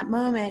saw in that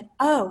moment,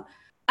 oh,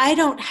 I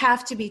don't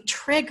have to be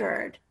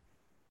triggered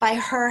by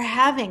her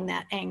having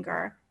that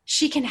anger.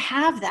 She can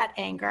have that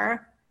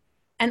anger,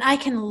 and I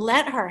can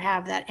let her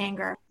have that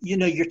anger.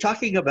 You're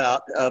talking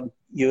about,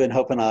 you and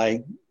Hope and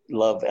I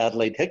love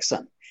Adelaide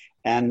Hickson,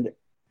 and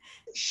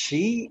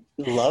she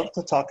loved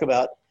to talk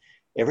about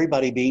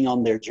everybody being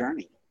on their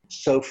journey.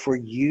 So for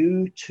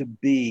you to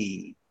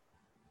be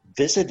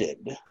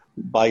visited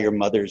by your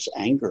mother's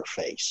anger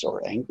face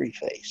or angry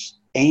face,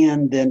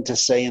 and then to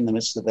say in the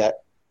midst of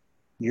that,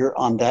 you're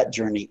on that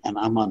journey and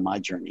I'm on my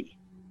journey.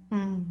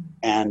 Mm.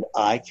 And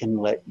I can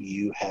let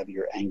you have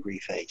your angry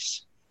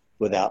face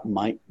without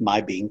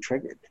my being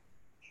triggered.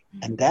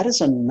 And that is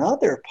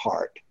another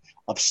part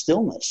of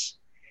stillness,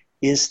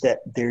 is that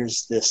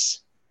there's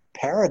this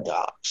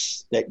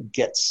paradox that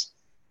gets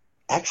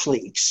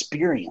actually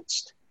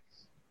experienced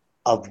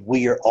of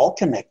we are all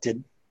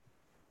connected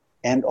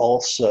and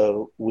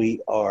also we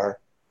are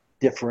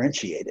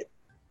differentiated.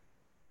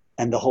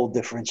 And the whole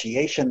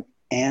differentiation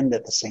and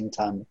at the same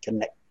time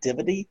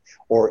connectivity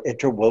or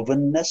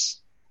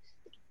interwovenness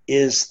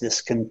is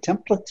this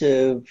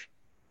contemplative,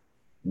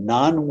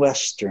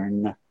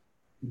 non-Western,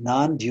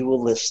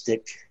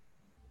 non-dualistic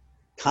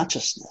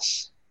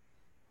consciousness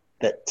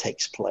that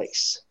takes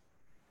place,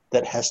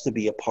 that has to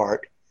be a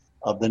part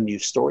of the new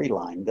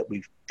storyline that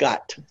we've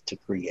got to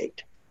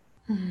create.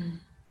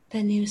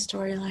 The new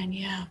storyline,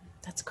 yeah,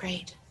 that's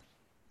great.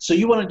 So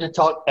you wanted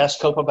to ask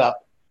Hope about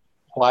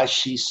why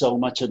she's so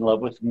much in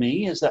love with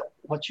me? Is that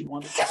what you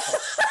wanted to say?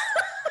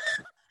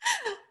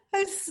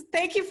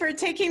 Thank you for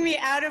taking me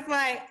out of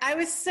I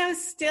was so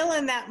still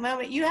in that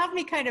moment. You have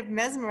me kind of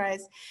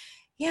mesmerized.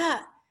 Yeah.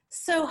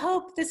 So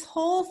Hope, this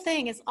whole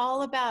thing is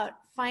all about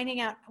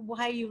finding out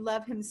why you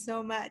love him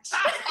so much.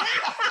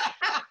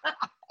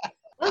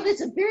 Well,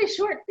 it's a very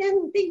short,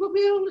 thin thing we'll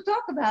be able to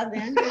talk about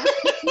then.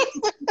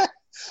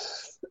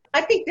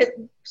 I think that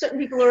certain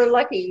people are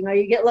lucky.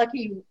 You get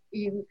lucky,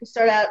 you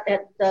start out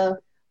at the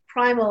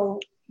primal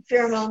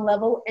pheromone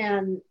level,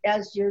 and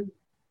as you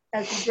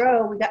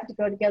grow, we got to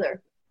go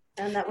together.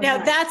 And that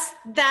was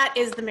that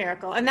is the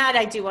miracle. And that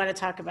I do want to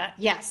talk about.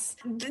 Yes.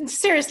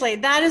 Seriously,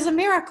 that is a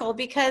miracle,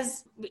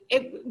 because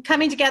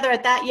coming together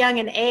at that young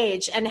an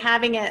age and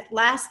having it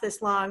last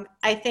this long,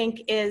 I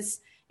think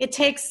it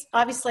takes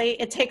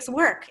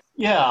work.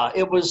 Yeah,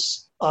 it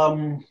was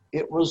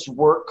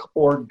work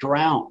or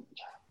drowned,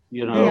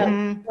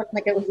 Yeah,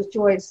 like it was a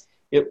choice.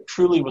 It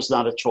truly was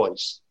not a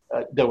choice.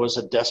 There was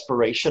a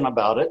desperation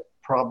about it,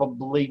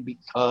 probably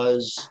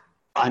because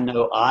I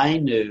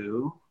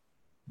knew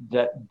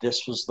that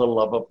this was the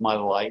love of my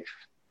life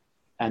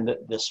and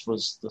that this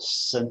was the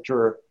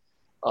center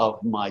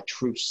of my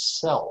true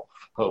self,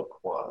 Hope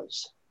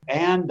was,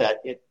 and that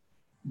it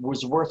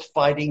was worth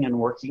fighting and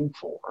working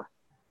for,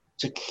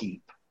 to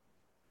keep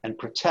and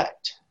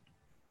protect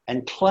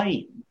and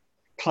claim.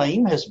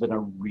 Claim has been a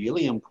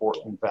really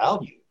important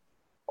value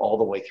all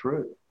the way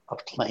through,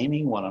 of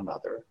claiming one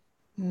another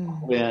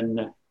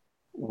when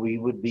we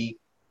would be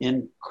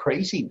in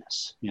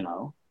craziness,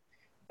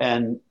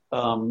 And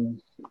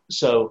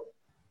so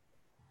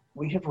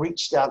we have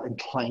reached out and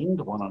claimed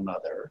one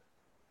another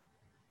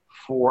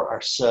for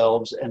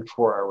ourselves and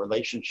for our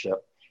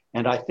relationship.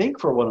 And I think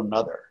for one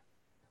another,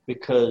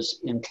 because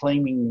in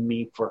claiming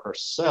me for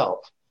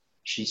herself,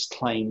 she's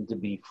claimed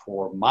me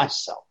for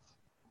myself,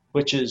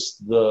 which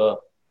is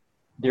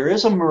there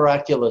is a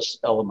miraculous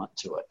element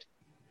to it.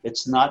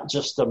 It's not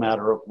just a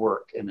matter of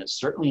work, and it's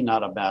certainly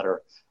not a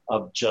matter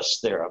of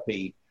just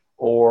therapy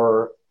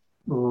or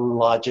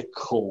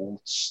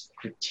logical,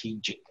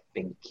 strategic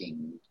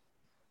thinking.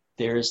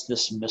 There's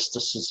this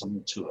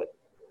mysticism to it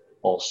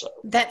also.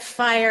 That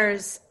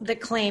fires the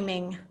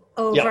claiming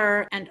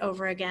over and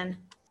over again.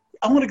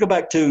 I want to go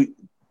back to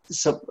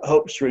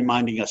Hope's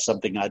reminding us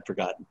something I'd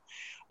forgotten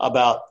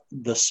about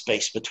the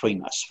space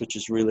between us, which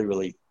is really,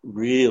 really,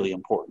 really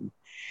important.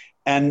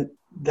 And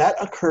that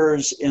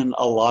occurs in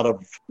a lot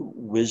of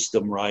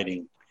wisdom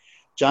writing.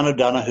 John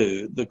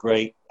O'Donohue, the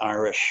great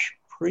Irish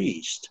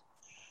priest,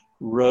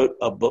 wrote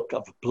a book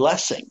of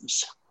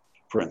blessings,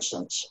 for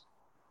instance.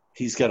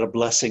 He's got a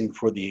blessing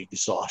for the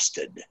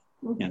exhausted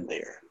in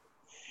there,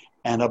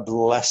 and a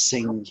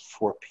blessing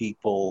for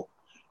people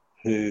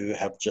who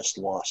have just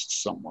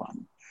lost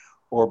someone,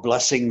 or a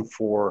blessing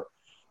for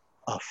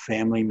a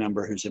family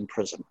member who's in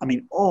prison. I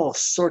mean, all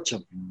sorts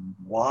of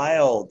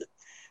wild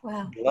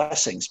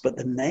blessings. But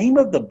the name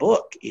of the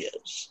book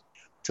is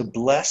To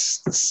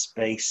Bless the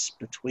Space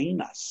Between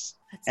Us.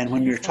 That's and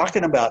when you're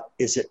talking about,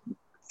 is it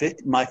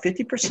my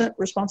 50%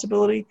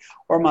 responsibility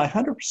or my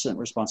 100%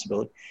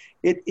 responsibility?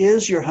 It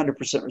is your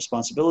 100%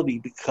 responsibility,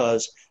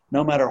 because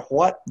no matter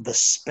what the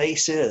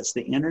space is,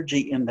 the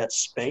energy in that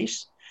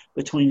space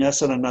between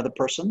us and another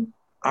person,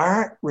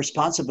 our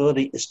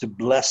responsibility is to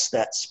bless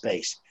that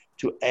space,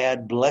 to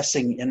add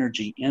blessing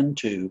energy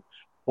into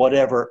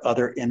whatever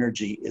other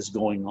energy is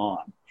going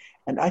on.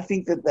 And I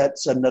think that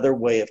that's another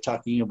way of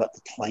talking about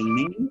the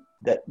claiming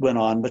that went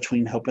on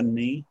between Hope and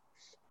me,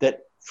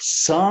 that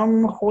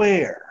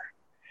somewhere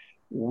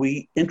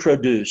we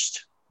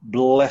introduced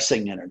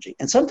blessing energy.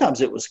 And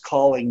sometimes it was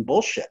calling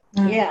bullshit.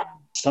 Yeah.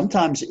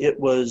 Sometimes it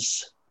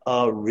was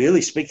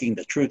really speaking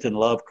the truth in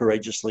love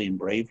courageously and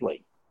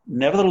bravely.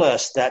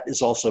 Nevertheless, that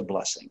is also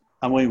blessing.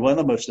 I mean, one of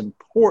the most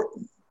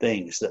important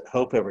things that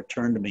Hope ever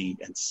turned to me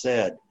and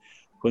said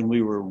when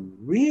we were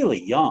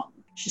really young,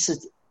 she said,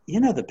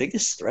 the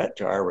biggest threat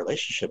to our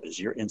relationship is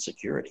your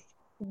insecurity.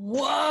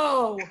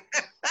 Whoa.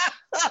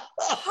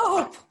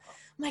 Hope.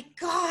 My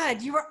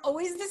God, you were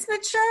always this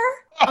mature?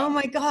 Oh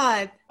my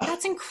God,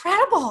 that's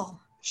incredible.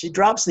 She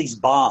drops these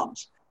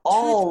bombs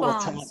all the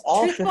time.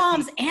 Truth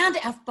bombs and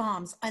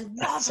F-bombs. I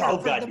love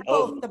her for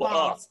both the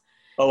bombs.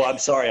 Oh, I'm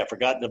sorry. I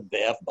forgot the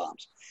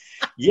F-bombs.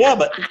 Yeah,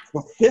 but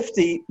for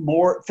 50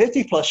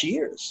 plus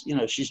years,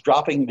 she's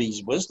dropping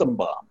these wisdom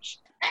bombs.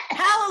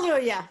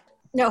 Hallelujah.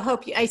 No,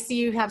 Hope, I see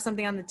you have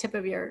something on the tip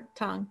of your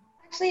tongue.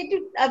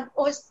 Actually, I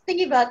was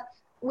thinking about,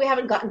 we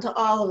haven't gotten to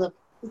all of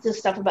the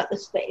stuff about the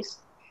space,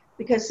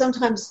 because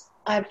sometimes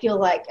I feel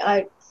like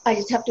I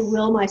just have to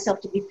will myself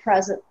to be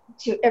present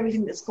to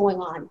everything that's going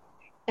on.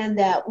 And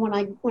that when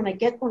I'm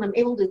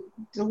able to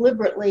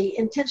deliberately,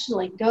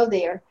 intentionally go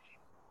there,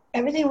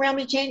 everything around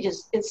me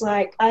changes. It's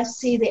like I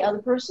see the other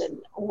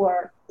person,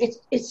 or it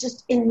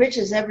just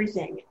enriches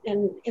everything,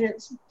 and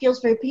it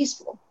feels very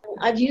peaceful.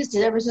 I've used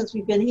it ever since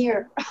we've been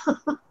here.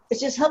 It's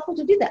just helpful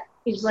to do that.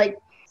 It's like,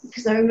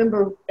 because I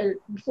remember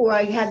before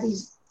I had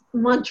these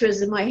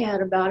mantras in my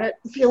head about it,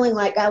 feeling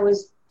like I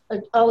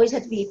always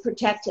had to be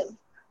protective,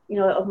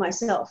 of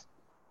myself.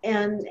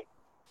 And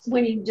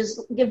when you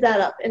just give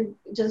that up and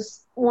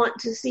just want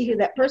to see who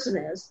that person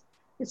is,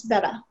 it's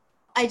better.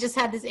 I just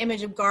had this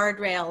image of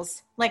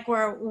guardrails, like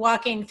we're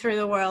walking through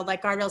the world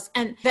like guardrails.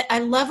 And I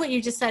love what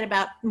you just said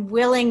about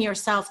willing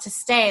yourself to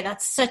stay.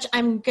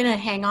 I'm going to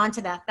hang on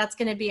to that. That's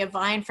going to be a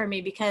vine for me,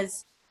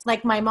 because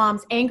like my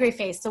mom's angry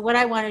face. So what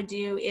I want to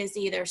do is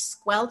either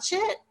squelch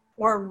it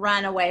or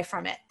run away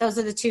from it. Those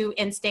are the two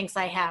instincts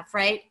I have,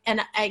 right?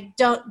 And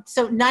so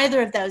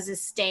neither of those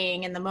is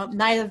staying in the moment.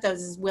 Neither of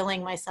those is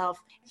willing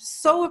myself.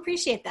 So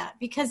appreciate that,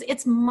 because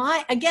it's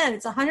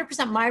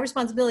 100% my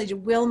responsibility to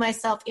will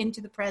myself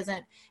into the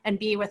present and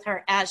be with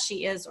her as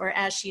she is or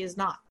as she is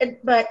not.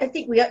 But I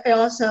think we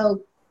also,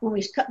 when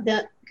we cut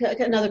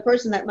another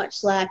person that much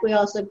slack, we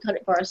also cut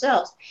it for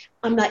ourselves.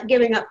 I'm not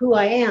giving up who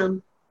I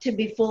am to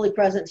be fully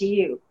present to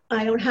you.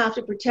 I don't have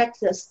to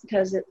protect this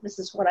because this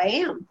is what I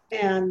am.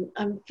 And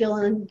I'm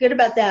feeling good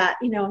about that.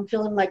 I'm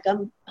feeling like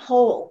I'm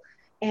whole.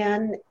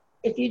 And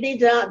if you need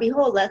to not be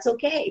whole, that's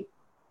okay.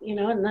 And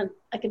then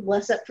I can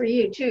bless that for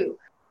you too.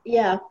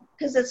 Yeah,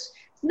 because I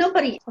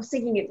was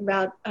thinking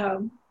about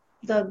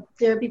the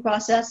therapy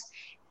process,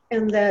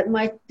 and that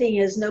my thing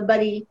is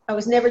I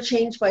was never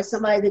changed by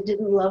somebody that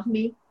didn't love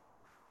me.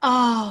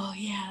 Oh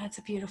yeah, that's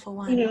a beautiful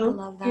one. I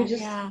love that.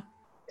 Yeah.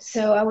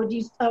 So I would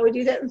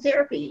do that in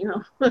therapy.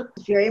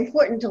 It's very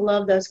important to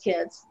love those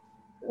kids,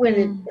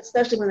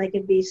 especially when they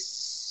can be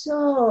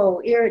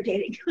so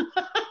irritating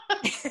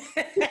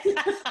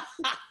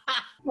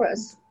for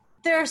us.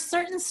 There are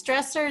certain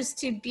stressors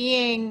to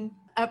being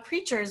a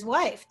preacher's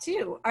wife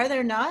too, are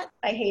there not?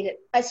 I hate it.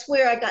 I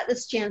swear I got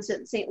this chance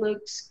at St.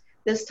 Luke's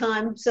this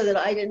time so that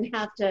I didn't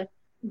have to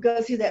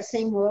go through that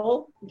same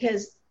role,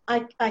 because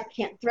I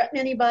can't threaten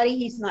anybody.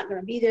 He's not going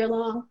to be there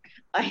long.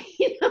 I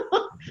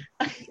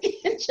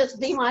can just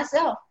be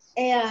myself,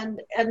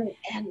 and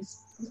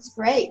it's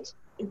great.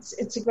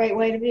 It's a great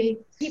way to be.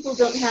 People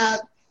don't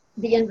have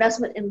the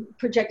investment in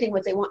projecting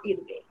what they want you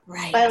to be.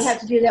 Right. I don't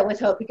have to do that with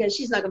Hope, because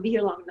she's not going to be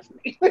here long enough for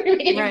me to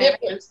make any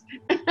difference.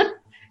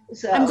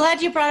 So. I'm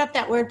glad you brought up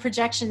that word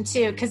projection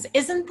too, because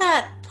isn't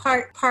that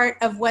part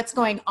of what's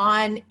going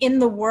on in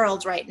the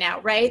world right now,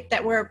 right?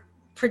 That we're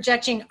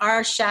projecting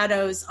our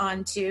shadows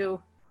onto,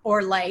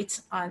 or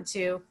light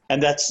onto.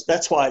 And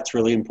that's why it's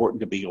really important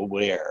to be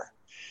aware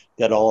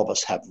that all of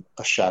us have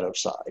a shadow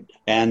side,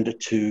 and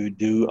to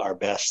do our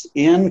best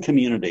in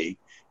community,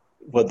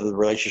 whether the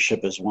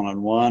relationship is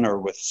one-on-one or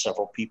with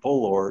several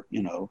people or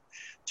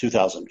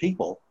 2,000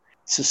 people,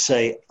 to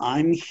say,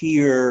 I'm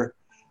here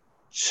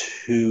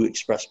to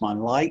express my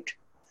light.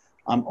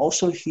 I'm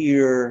also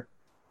here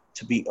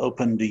to be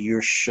open to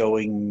your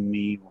showing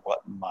me what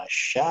my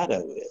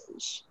shadow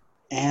is.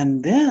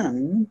 And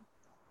then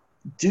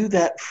do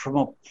that from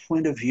a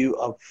point of view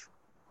of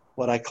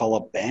what I call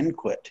a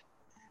banquet,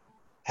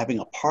 having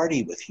a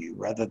party with you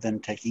rather than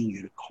taking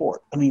you to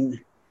court. I mean,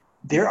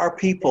 there are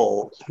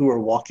people who are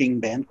walking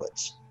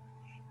banquets,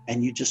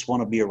 and you just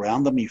want to be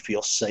around them. You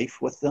feel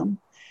safe with them.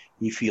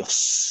 You feel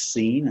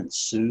seen and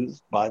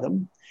soothed by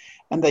them.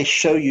 And they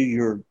show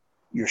you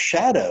your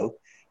shadow,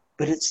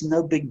 but it's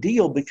no big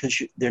deal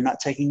because they're not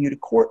taking you to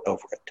court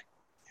over it.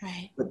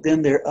 Right. But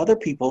then there are other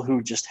people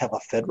who just have a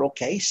federal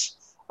case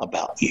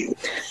about you.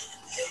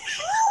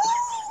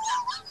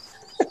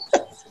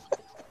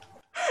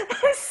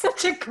 That's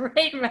such a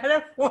great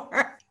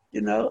metaphor.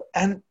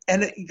 And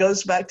it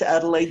goes back to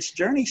Adelaide's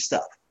journey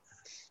stuff.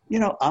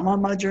 I'm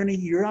on my journey,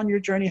 you're on your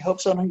journey,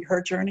 Hope's on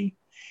her journey.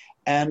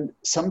 And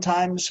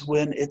sometimes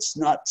when it's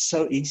not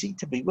so easy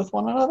to be with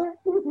one another,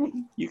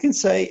 you can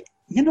say,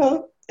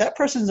 that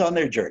person's on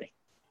their journey.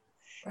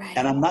 Right.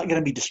 And I'm not going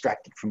to be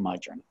distracted from my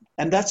journey.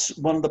 And that's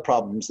one of the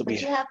problems that we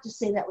have. But you have to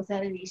say that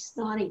without any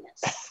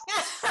snottiness.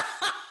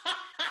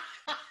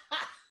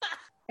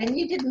 And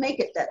you didn't make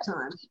it that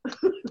time.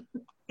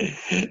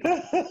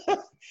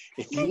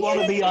 If you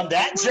want to be on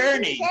that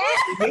journey,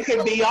 you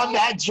can be on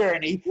that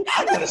journey.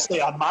 I'm going to stay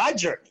on my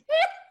journey.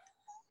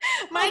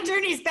 My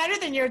journey is better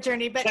than your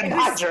journey, but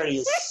my journey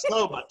is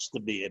so much to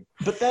be in.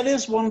 But that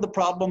is one of the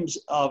problems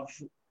of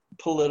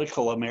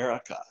political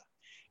America,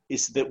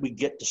 is that we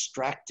get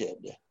distracted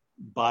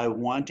by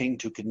wanting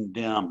to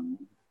condemn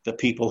the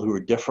people who are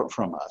different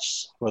from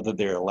us, whether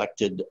they're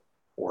elected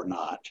or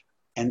not.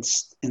 and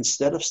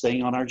instead of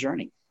staying on our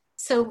journey.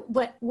 So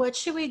what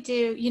should we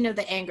do? You know,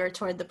 the anger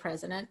toward the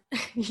president.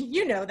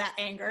 You know that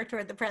anger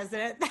toward the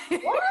president.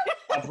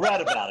 I've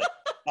read about it.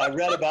 I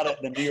read about it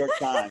in the New York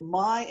Times.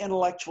 My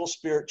intellectual,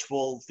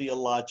 spiritual,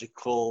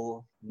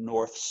 theological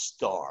North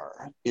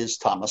Star is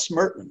Thomas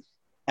Merton.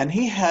 And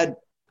he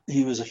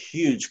was a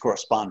huge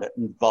correspondent,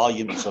 and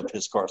volumes of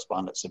his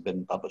correspondence have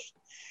been published.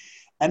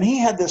 And he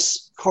had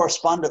this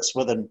correspondence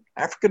with an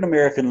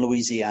African-American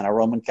Louisiana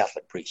Roman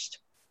Catholic priest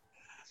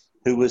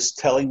who was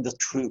telling the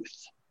truth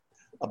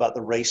about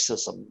the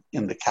racism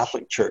in the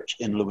Catholic Church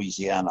in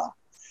Louisiana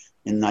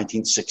in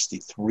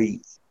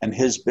 1963. And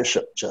his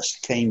bishop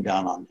just came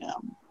down on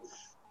him,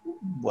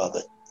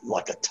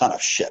 like a ton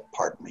of shit,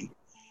 pardon me,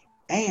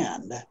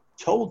 and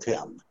told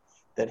him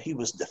that he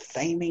was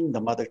defaming the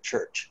Mother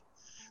Church,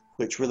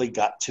 which really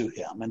got to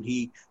him. And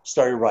he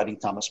started writing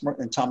Thomas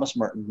Merton. And Thomas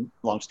Merton,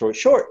 long story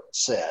short,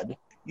 said,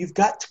 you've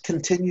got to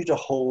continue to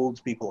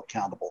hold people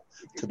accountable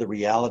to the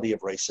reality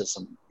of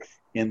racism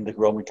in the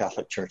Roman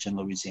Catholic Church in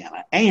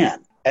Louisiana.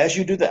 And as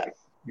you do that,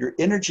 your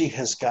energy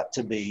has got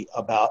to be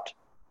about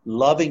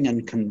loving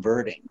and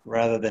converting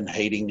rather than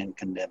hating and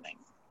condemning.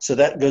 So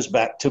that goes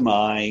back to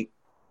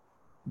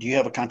do you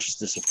have a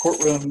consciousness of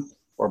courtroom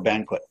or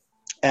banquet?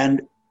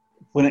 And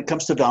when it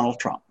comes to Donald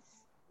Trump,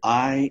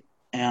 I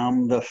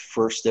am the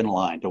first in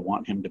line to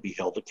want him to be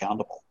held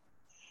accountable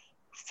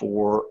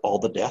for all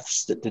the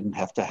deaths that didn't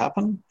have to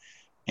happen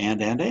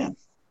and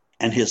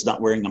his not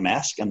wearing a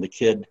mask, and the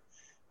kid,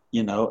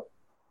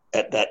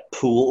 at that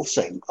pool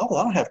saying, oh,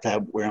 I don't have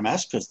to wear a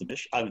mask because the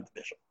bishop.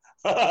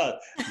 The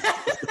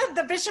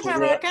bishop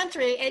of our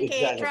country,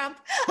 a.k.a. Exactly. Trump.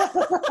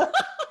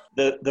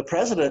 The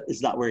president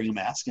is not wearing a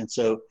mask. And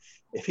so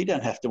if he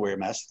doesn't have to wear a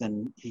mask,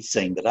 then he's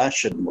saying that I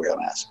shouldn't wear a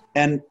mask.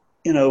 And,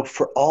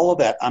 for all of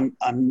that,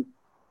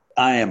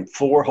 I am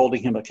for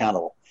holding him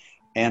accountable.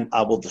 And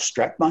I will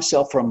distract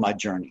myself from my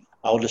journey.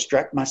 I will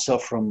distract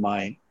myself from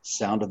my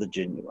sound of the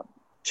genuine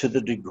to the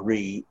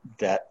degree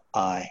that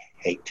I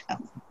hate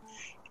him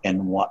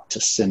and want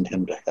to send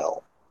him to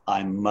hell.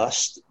 I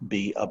must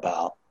be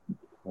about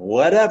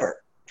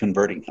whatever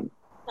converting him.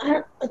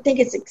 I think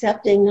it's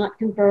accepting, not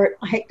convert.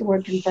 I hate the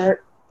word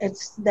convert.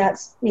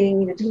 That's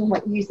meaning doing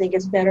what you think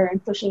is better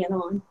and pushing it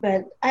on.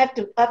 But I have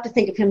to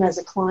think of him as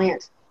a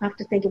client. I have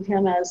to think of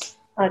him as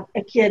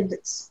a kid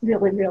that's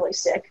really, really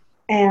sick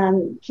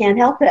and can't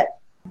help it.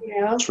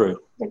 True.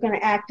 They're going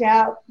to act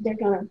out. They're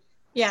going to.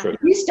 Yeah. True.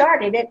 We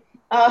started it.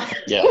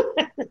 Yeah.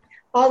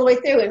 All the way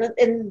through,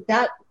 and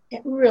that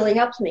it really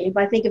helps me. If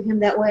I think of him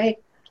that way,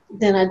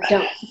 then I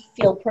don't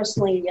feel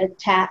personally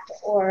attacked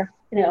or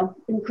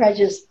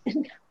incredulous.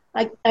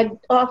 I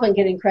often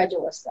get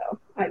incredulous though.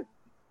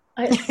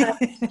 I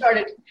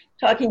started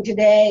talking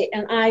today,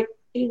 and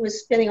he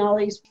was spitting all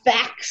these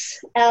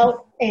facts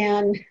out,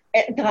 and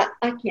thought,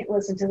 I can't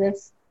listen to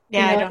this.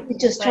 Yeah, I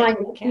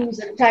don't. He was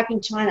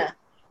attacking China,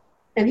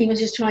 and he was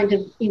just trying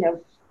to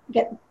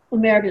get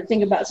America to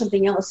think about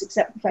something else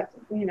except the fact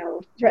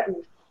that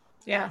threatened.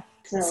 Yeah.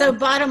 So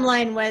bottom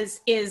line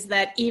is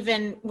that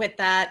even with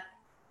that,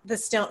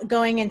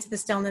 going into the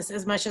stillness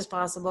as much as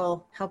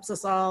possible helps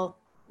us all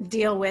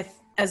deal with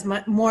as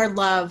much more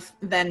love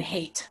than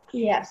hate.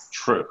 Yes.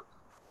 True.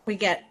 We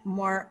get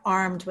more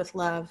armed with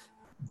love.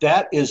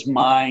 That is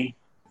my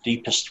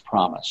deepest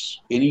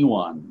promise.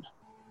 Anyone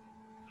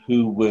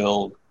who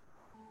will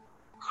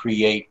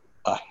create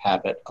a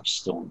habit of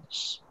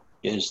stillness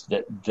is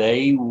that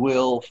they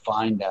will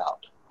find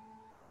out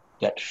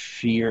that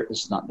fear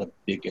is not the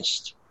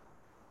biggest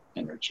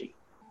energy,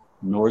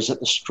 nor is it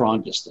the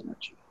strongest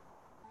energy.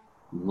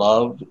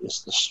 Love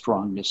is the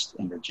strongest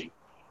energy,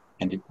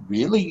 and it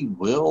really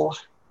will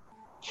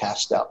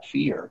cast out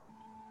fear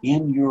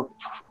in your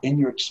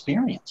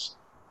experience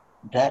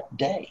that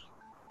day.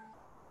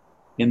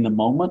 In the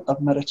moment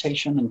of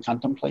meditation and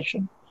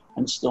contemplation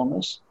and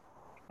stillness,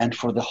 and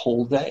for the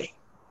whole day.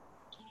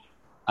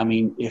 I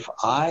mean, if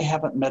I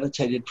haven't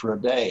meditated for a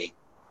day,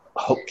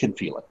 Hope can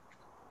feel it.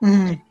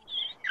 Mm-hmm.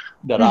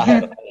 That I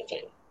haven't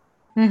meditated.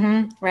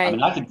 Mm-hmm. Right. I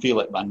mean, I can feel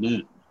it by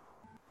noon.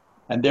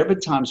 And there have been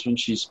times when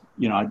she's,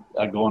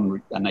 I go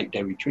on an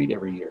 8-day retreat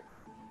every year.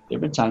 There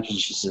have been times when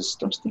she says,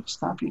 don't you think it's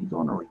time for you to go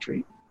on a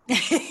retreat?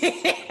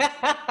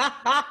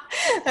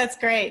 That's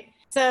great.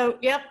 So,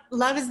 yep,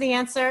 love is the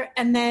answer.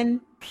 And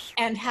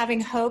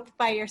having hope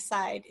by your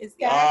side is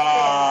the answer.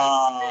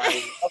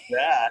 I love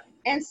that.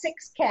 And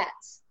 6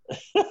 cats.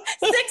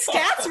 6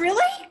 cats,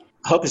 really?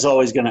 Hope is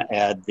always going to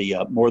add the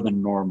more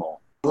than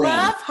normal.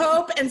 Love,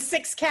 hope, and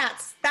 6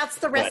 cats. That's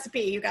the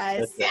recipe, you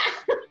guys.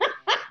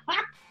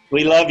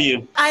 We love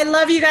you. I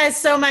love you guys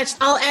so much.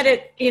 I'll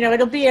edit,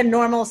 it'll be a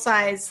normal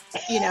size,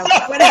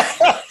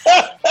 whatever.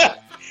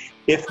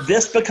 If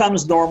this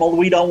becomes normal,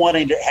 we don't want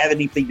to have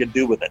anything to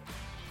do with it.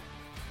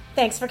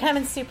 Thanks for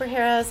coming,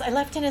 superheroes. I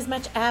left in as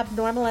much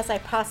abnormal as I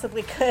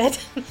possibly could.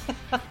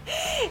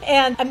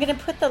 And I'm going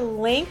to put the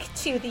link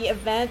to the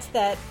event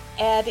that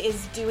Ed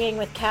is doing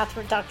with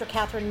Dr.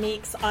 Catherine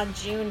Meeks on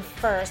June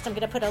 1st. I'm going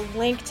to put a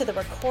link to the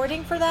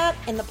recording for that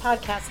in the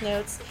podcast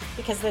notes,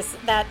 because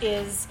that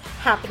is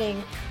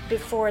happening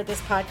before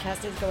this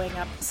podcast is going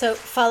up. So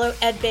follow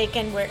Ed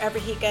Bacon wherever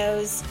he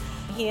goes.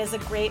 He is a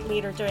great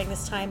leader during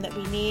this time that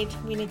we need.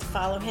 We need to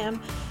follow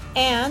him.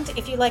 And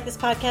if you like this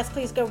podcast,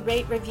 please go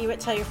rate, review it,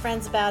 tell your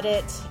friends about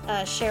it,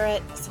 share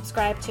it,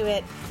 subscribe to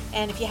it.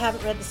 And if you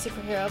haven't read the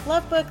Superhero of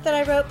Love book that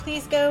I wrote,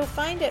 please go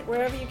find it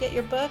wherever you get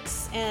your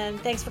books. And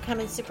thanks for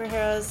coming,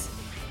 superheroes.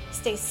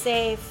 Stay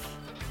safe,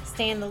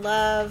 stay in the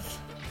love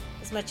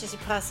as much as you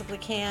possibly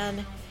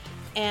can.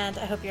 And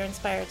I hope you're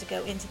inspired to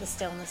go into the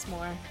stillness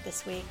more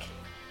this week.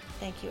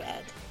 Thank you,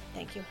 Ed.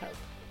 Thank you, Hope.